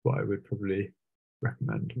what I would probably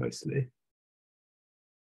recommend mostly.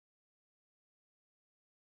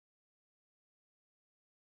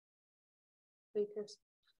 Lucas,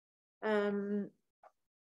 can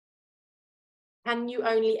you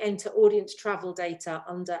only enter audience travel data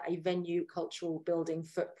under a venue cultural building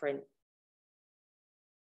footprint?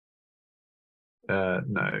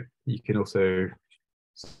 No, you can also,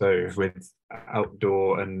 so with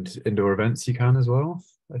outdoor and indoor events you can as well.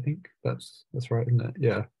 I think that's right, isn't it?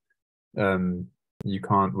 Yeah. You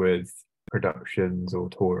can't with productions or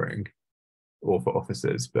touring or for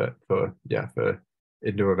offices, but for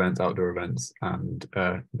indoor events, outdoor events, and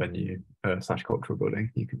venue / cultural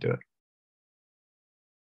building, you can do it.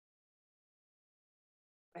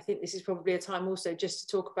 I think this is probably a time also just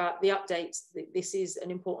to talk about the updates. This is an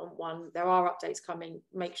important one. There are updates coming.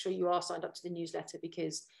 Make sure you are signed up to the newsletter,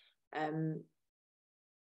 because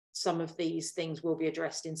some of these things will be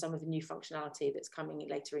addressed in some of the new functionality that's coming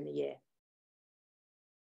later in the year.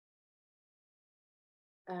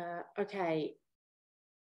 Okay.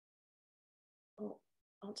 Oh,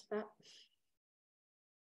 answer that.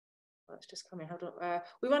 Oh, it's just coming. Hold on.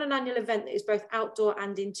 We run an annual event that is both outdoor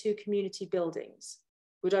and in 2 community buildings.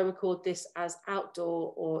 Would I record this as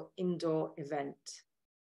outdoor or indoor event?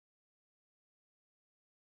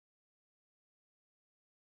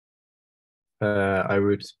 I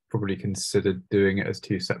would probably consider doing it as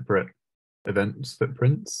 2 separate events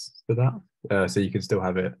footprints for that. So you can still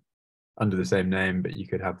have it under the same name, but you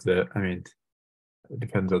could have it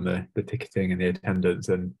depends on the ticketing and the attendance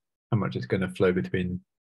and how much it's going to flow between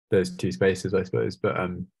those 2 spaces, I suppose. But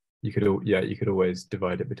you could always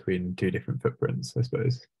divide it between 2 different footprints, I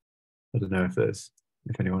suppose. I don't know if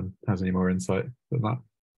anyone has any more insight than that.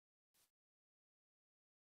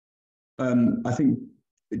 I think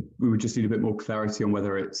we would just need a bit more clarity on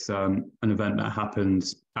whether it's an event that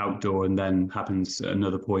happens outdoor and then happens at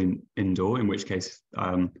another point indoor, in which case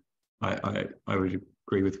I would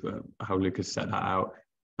agree with how Lucas set that out.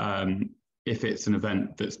 If it's an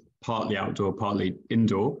event that's partly outdoor, partly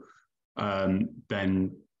indoor,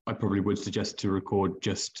 then I probably would suggest to record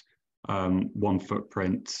just 1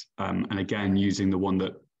 footprint, and again using the one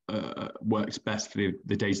that works best for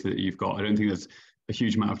the data that you've got. I don't think there's a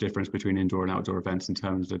huge amount of difference between indoor and outdoor events in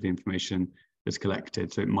terms of the information that's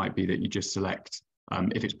collected. So it might be that you just select,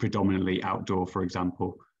 if it's predominantly outdoor, for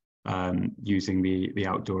example, using the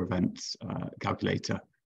outdoor events calculator,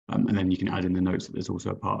 and then you can add in the notes that there's also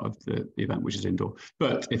a part of the event which is indoor.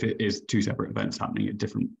 But if it is 2 separate events happening at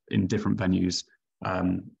in different venues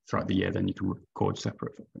throughout the year, then you can record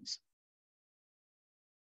separate footprints.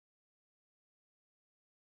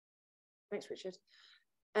 Thanks, Richard.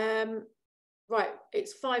 Right,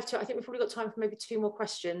 it's 5 to. I think we've probably got time for maybe 2 more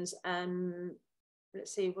questions.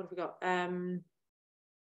 Let's see, what have we got?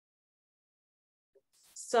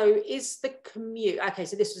 So is the commute, okay,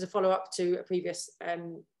 so this was a follow-up to a previous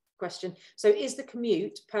question. So is the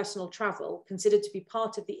commute, personal travel, considered to be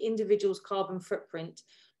part of the individual's carbon footprint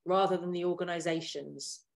rather than the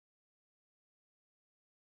organisation's?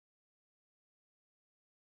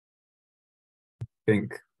 I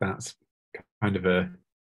think that's kind of a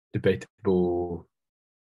debatable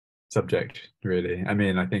subject, really. I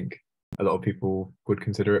mean, I think a lot of people would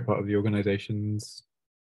consider it part of the organization's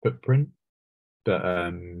footprint,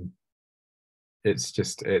 but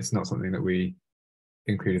it's not something that we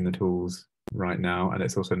include in the tools right now, and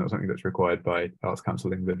it's also not something that's required by Arts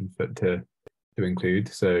Council England to include.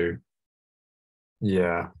 So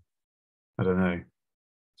yeah, I don't know. I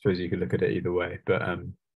suppose you could look at it either way, but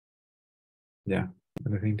yeah,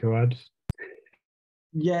 anything to add?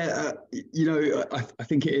 Yeah, I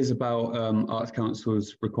think it is about Arts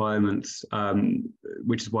Council's requirements,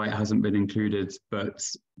 which is why it hasn't been included. But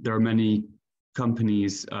there are many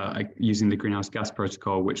companies using the greenhouse gas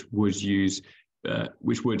protocol which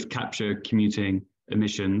would capture commuting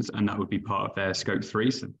emissions, and that would be part of their scope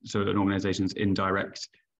 3. So an organisation's indirect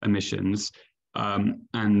emissions,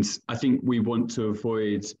 and I think we want to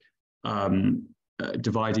avoid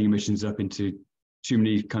dividing emissions up into too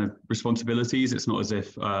many kind of responsibilities. It's not as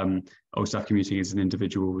if staff commuting is an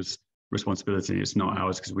individual's responsibility. It's not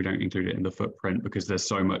ours because we don't include it in the footprint, because there's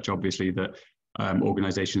so much obviously that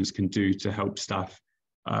organisations can do to help staff,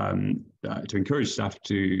 to encourage staff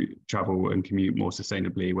to travel and commute more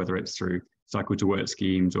sustainably, whether it's through cycle to work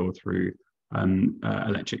schemes or through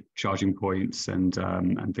electric charging points and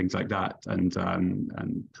things like that, and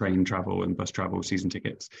train travel and bus travel, season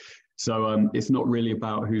tickets. So it's not really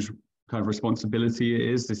about whose kind of responsibility it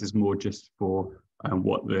is. This is more just for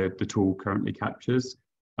what the tool currently captures.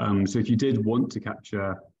 So if you did want to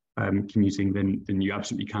capture commuting, then you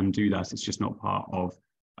absolutely can do that. It's just not part of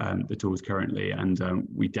the tools currently, and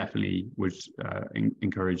we definitely would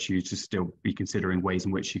encourage you to still be considering ways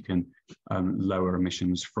in which you can lower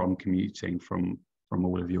emissions from commuting from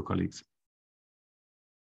all of your colleagues.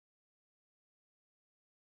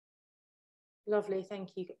 Lovely, thank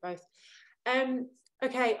you both.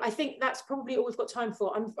 Okay, I think that's probably all we've got time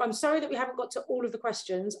for. I'm sorry that we haven't got to all of the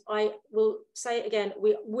questions. I will say it again,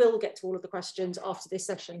 we will get to all of the questions after this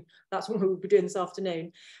session. That's what we'll be doing this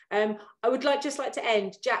afternoon. I would just like to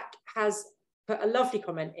end. Jack has put a lovely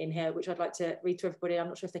comment in here, which I'd like to read to everybody. I'm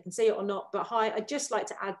not sure if they can see it or not, but hi, I'd just like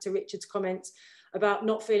to add to Richard's comments about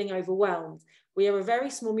not feeling overwhelmed. We are a very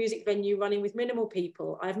small music venue running with minimal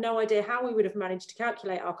people. I have no idea how we would have managed to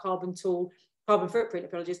calculate our carbon footprint,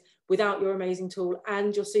 without your amazing tool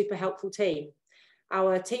and your super helpful team.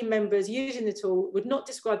 Our team members using the tool would not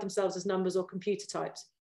describe themselves as numbers or computer types.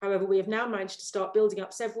 However, we have now managed to start building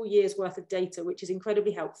up several years worth of data, which is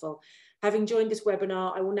incredibly helpful. Having joined this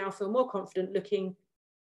webinar, I will now feel more confident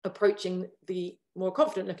approaching the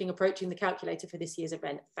calculator for this year's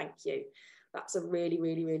event. Thank you. That's a really,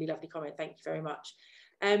 really, really lovely comment. Thank you very much.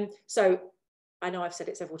 So I know I've said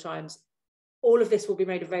it several times. All of this will be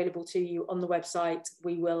made available to you on the website.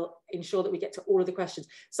 We will ensure that we get to all of the questions.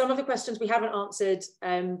 Some of the questions we haven't answered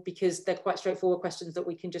because they're quite straightforward questions that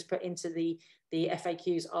we can just put into the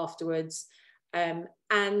FAQs afterwards. And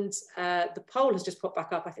the poll has just popped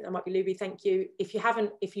back up. I think that might be Luby. Thank you. If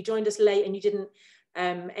you joined us late and you didn't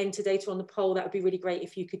enter data on the poll, that would be really great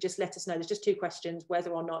if you could just let us know. There's just 2 questions,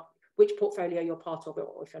 whether or not, which portfolio you're part of,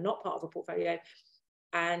 or if you're not part of a portfolio,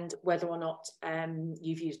 and whether or not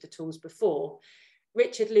you've used the tools before.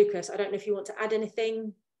 Richard, Lucas, I don't know if you want to add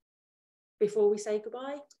anything before we say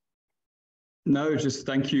goodbye. No, just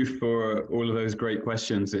thank you for all of those great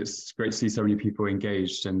questions. It's great to see so many people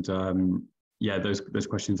engaged, and yeah, those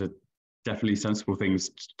questions are definitely sensible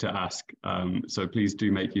things to ask. So please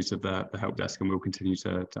do make use of the help desk, and we'll continue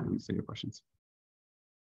to answer your questions.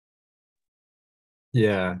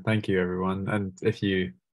 Yeah, thank you everyone. And if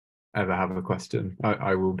you ever have a question,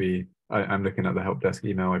 I'm looking at the help desk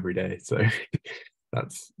email every day, so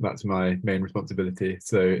that's my main responsibility.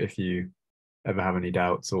 So if you ever have any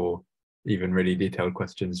doubts or even really detailed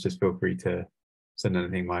questions, just feel free to send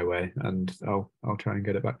anything my way, and I'll try and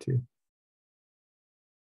get it back to you.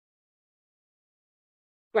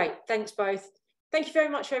 Great, thanks both. Thank you very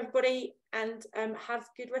much for everybody, and have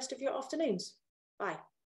a good rest of your afternoons. Bye.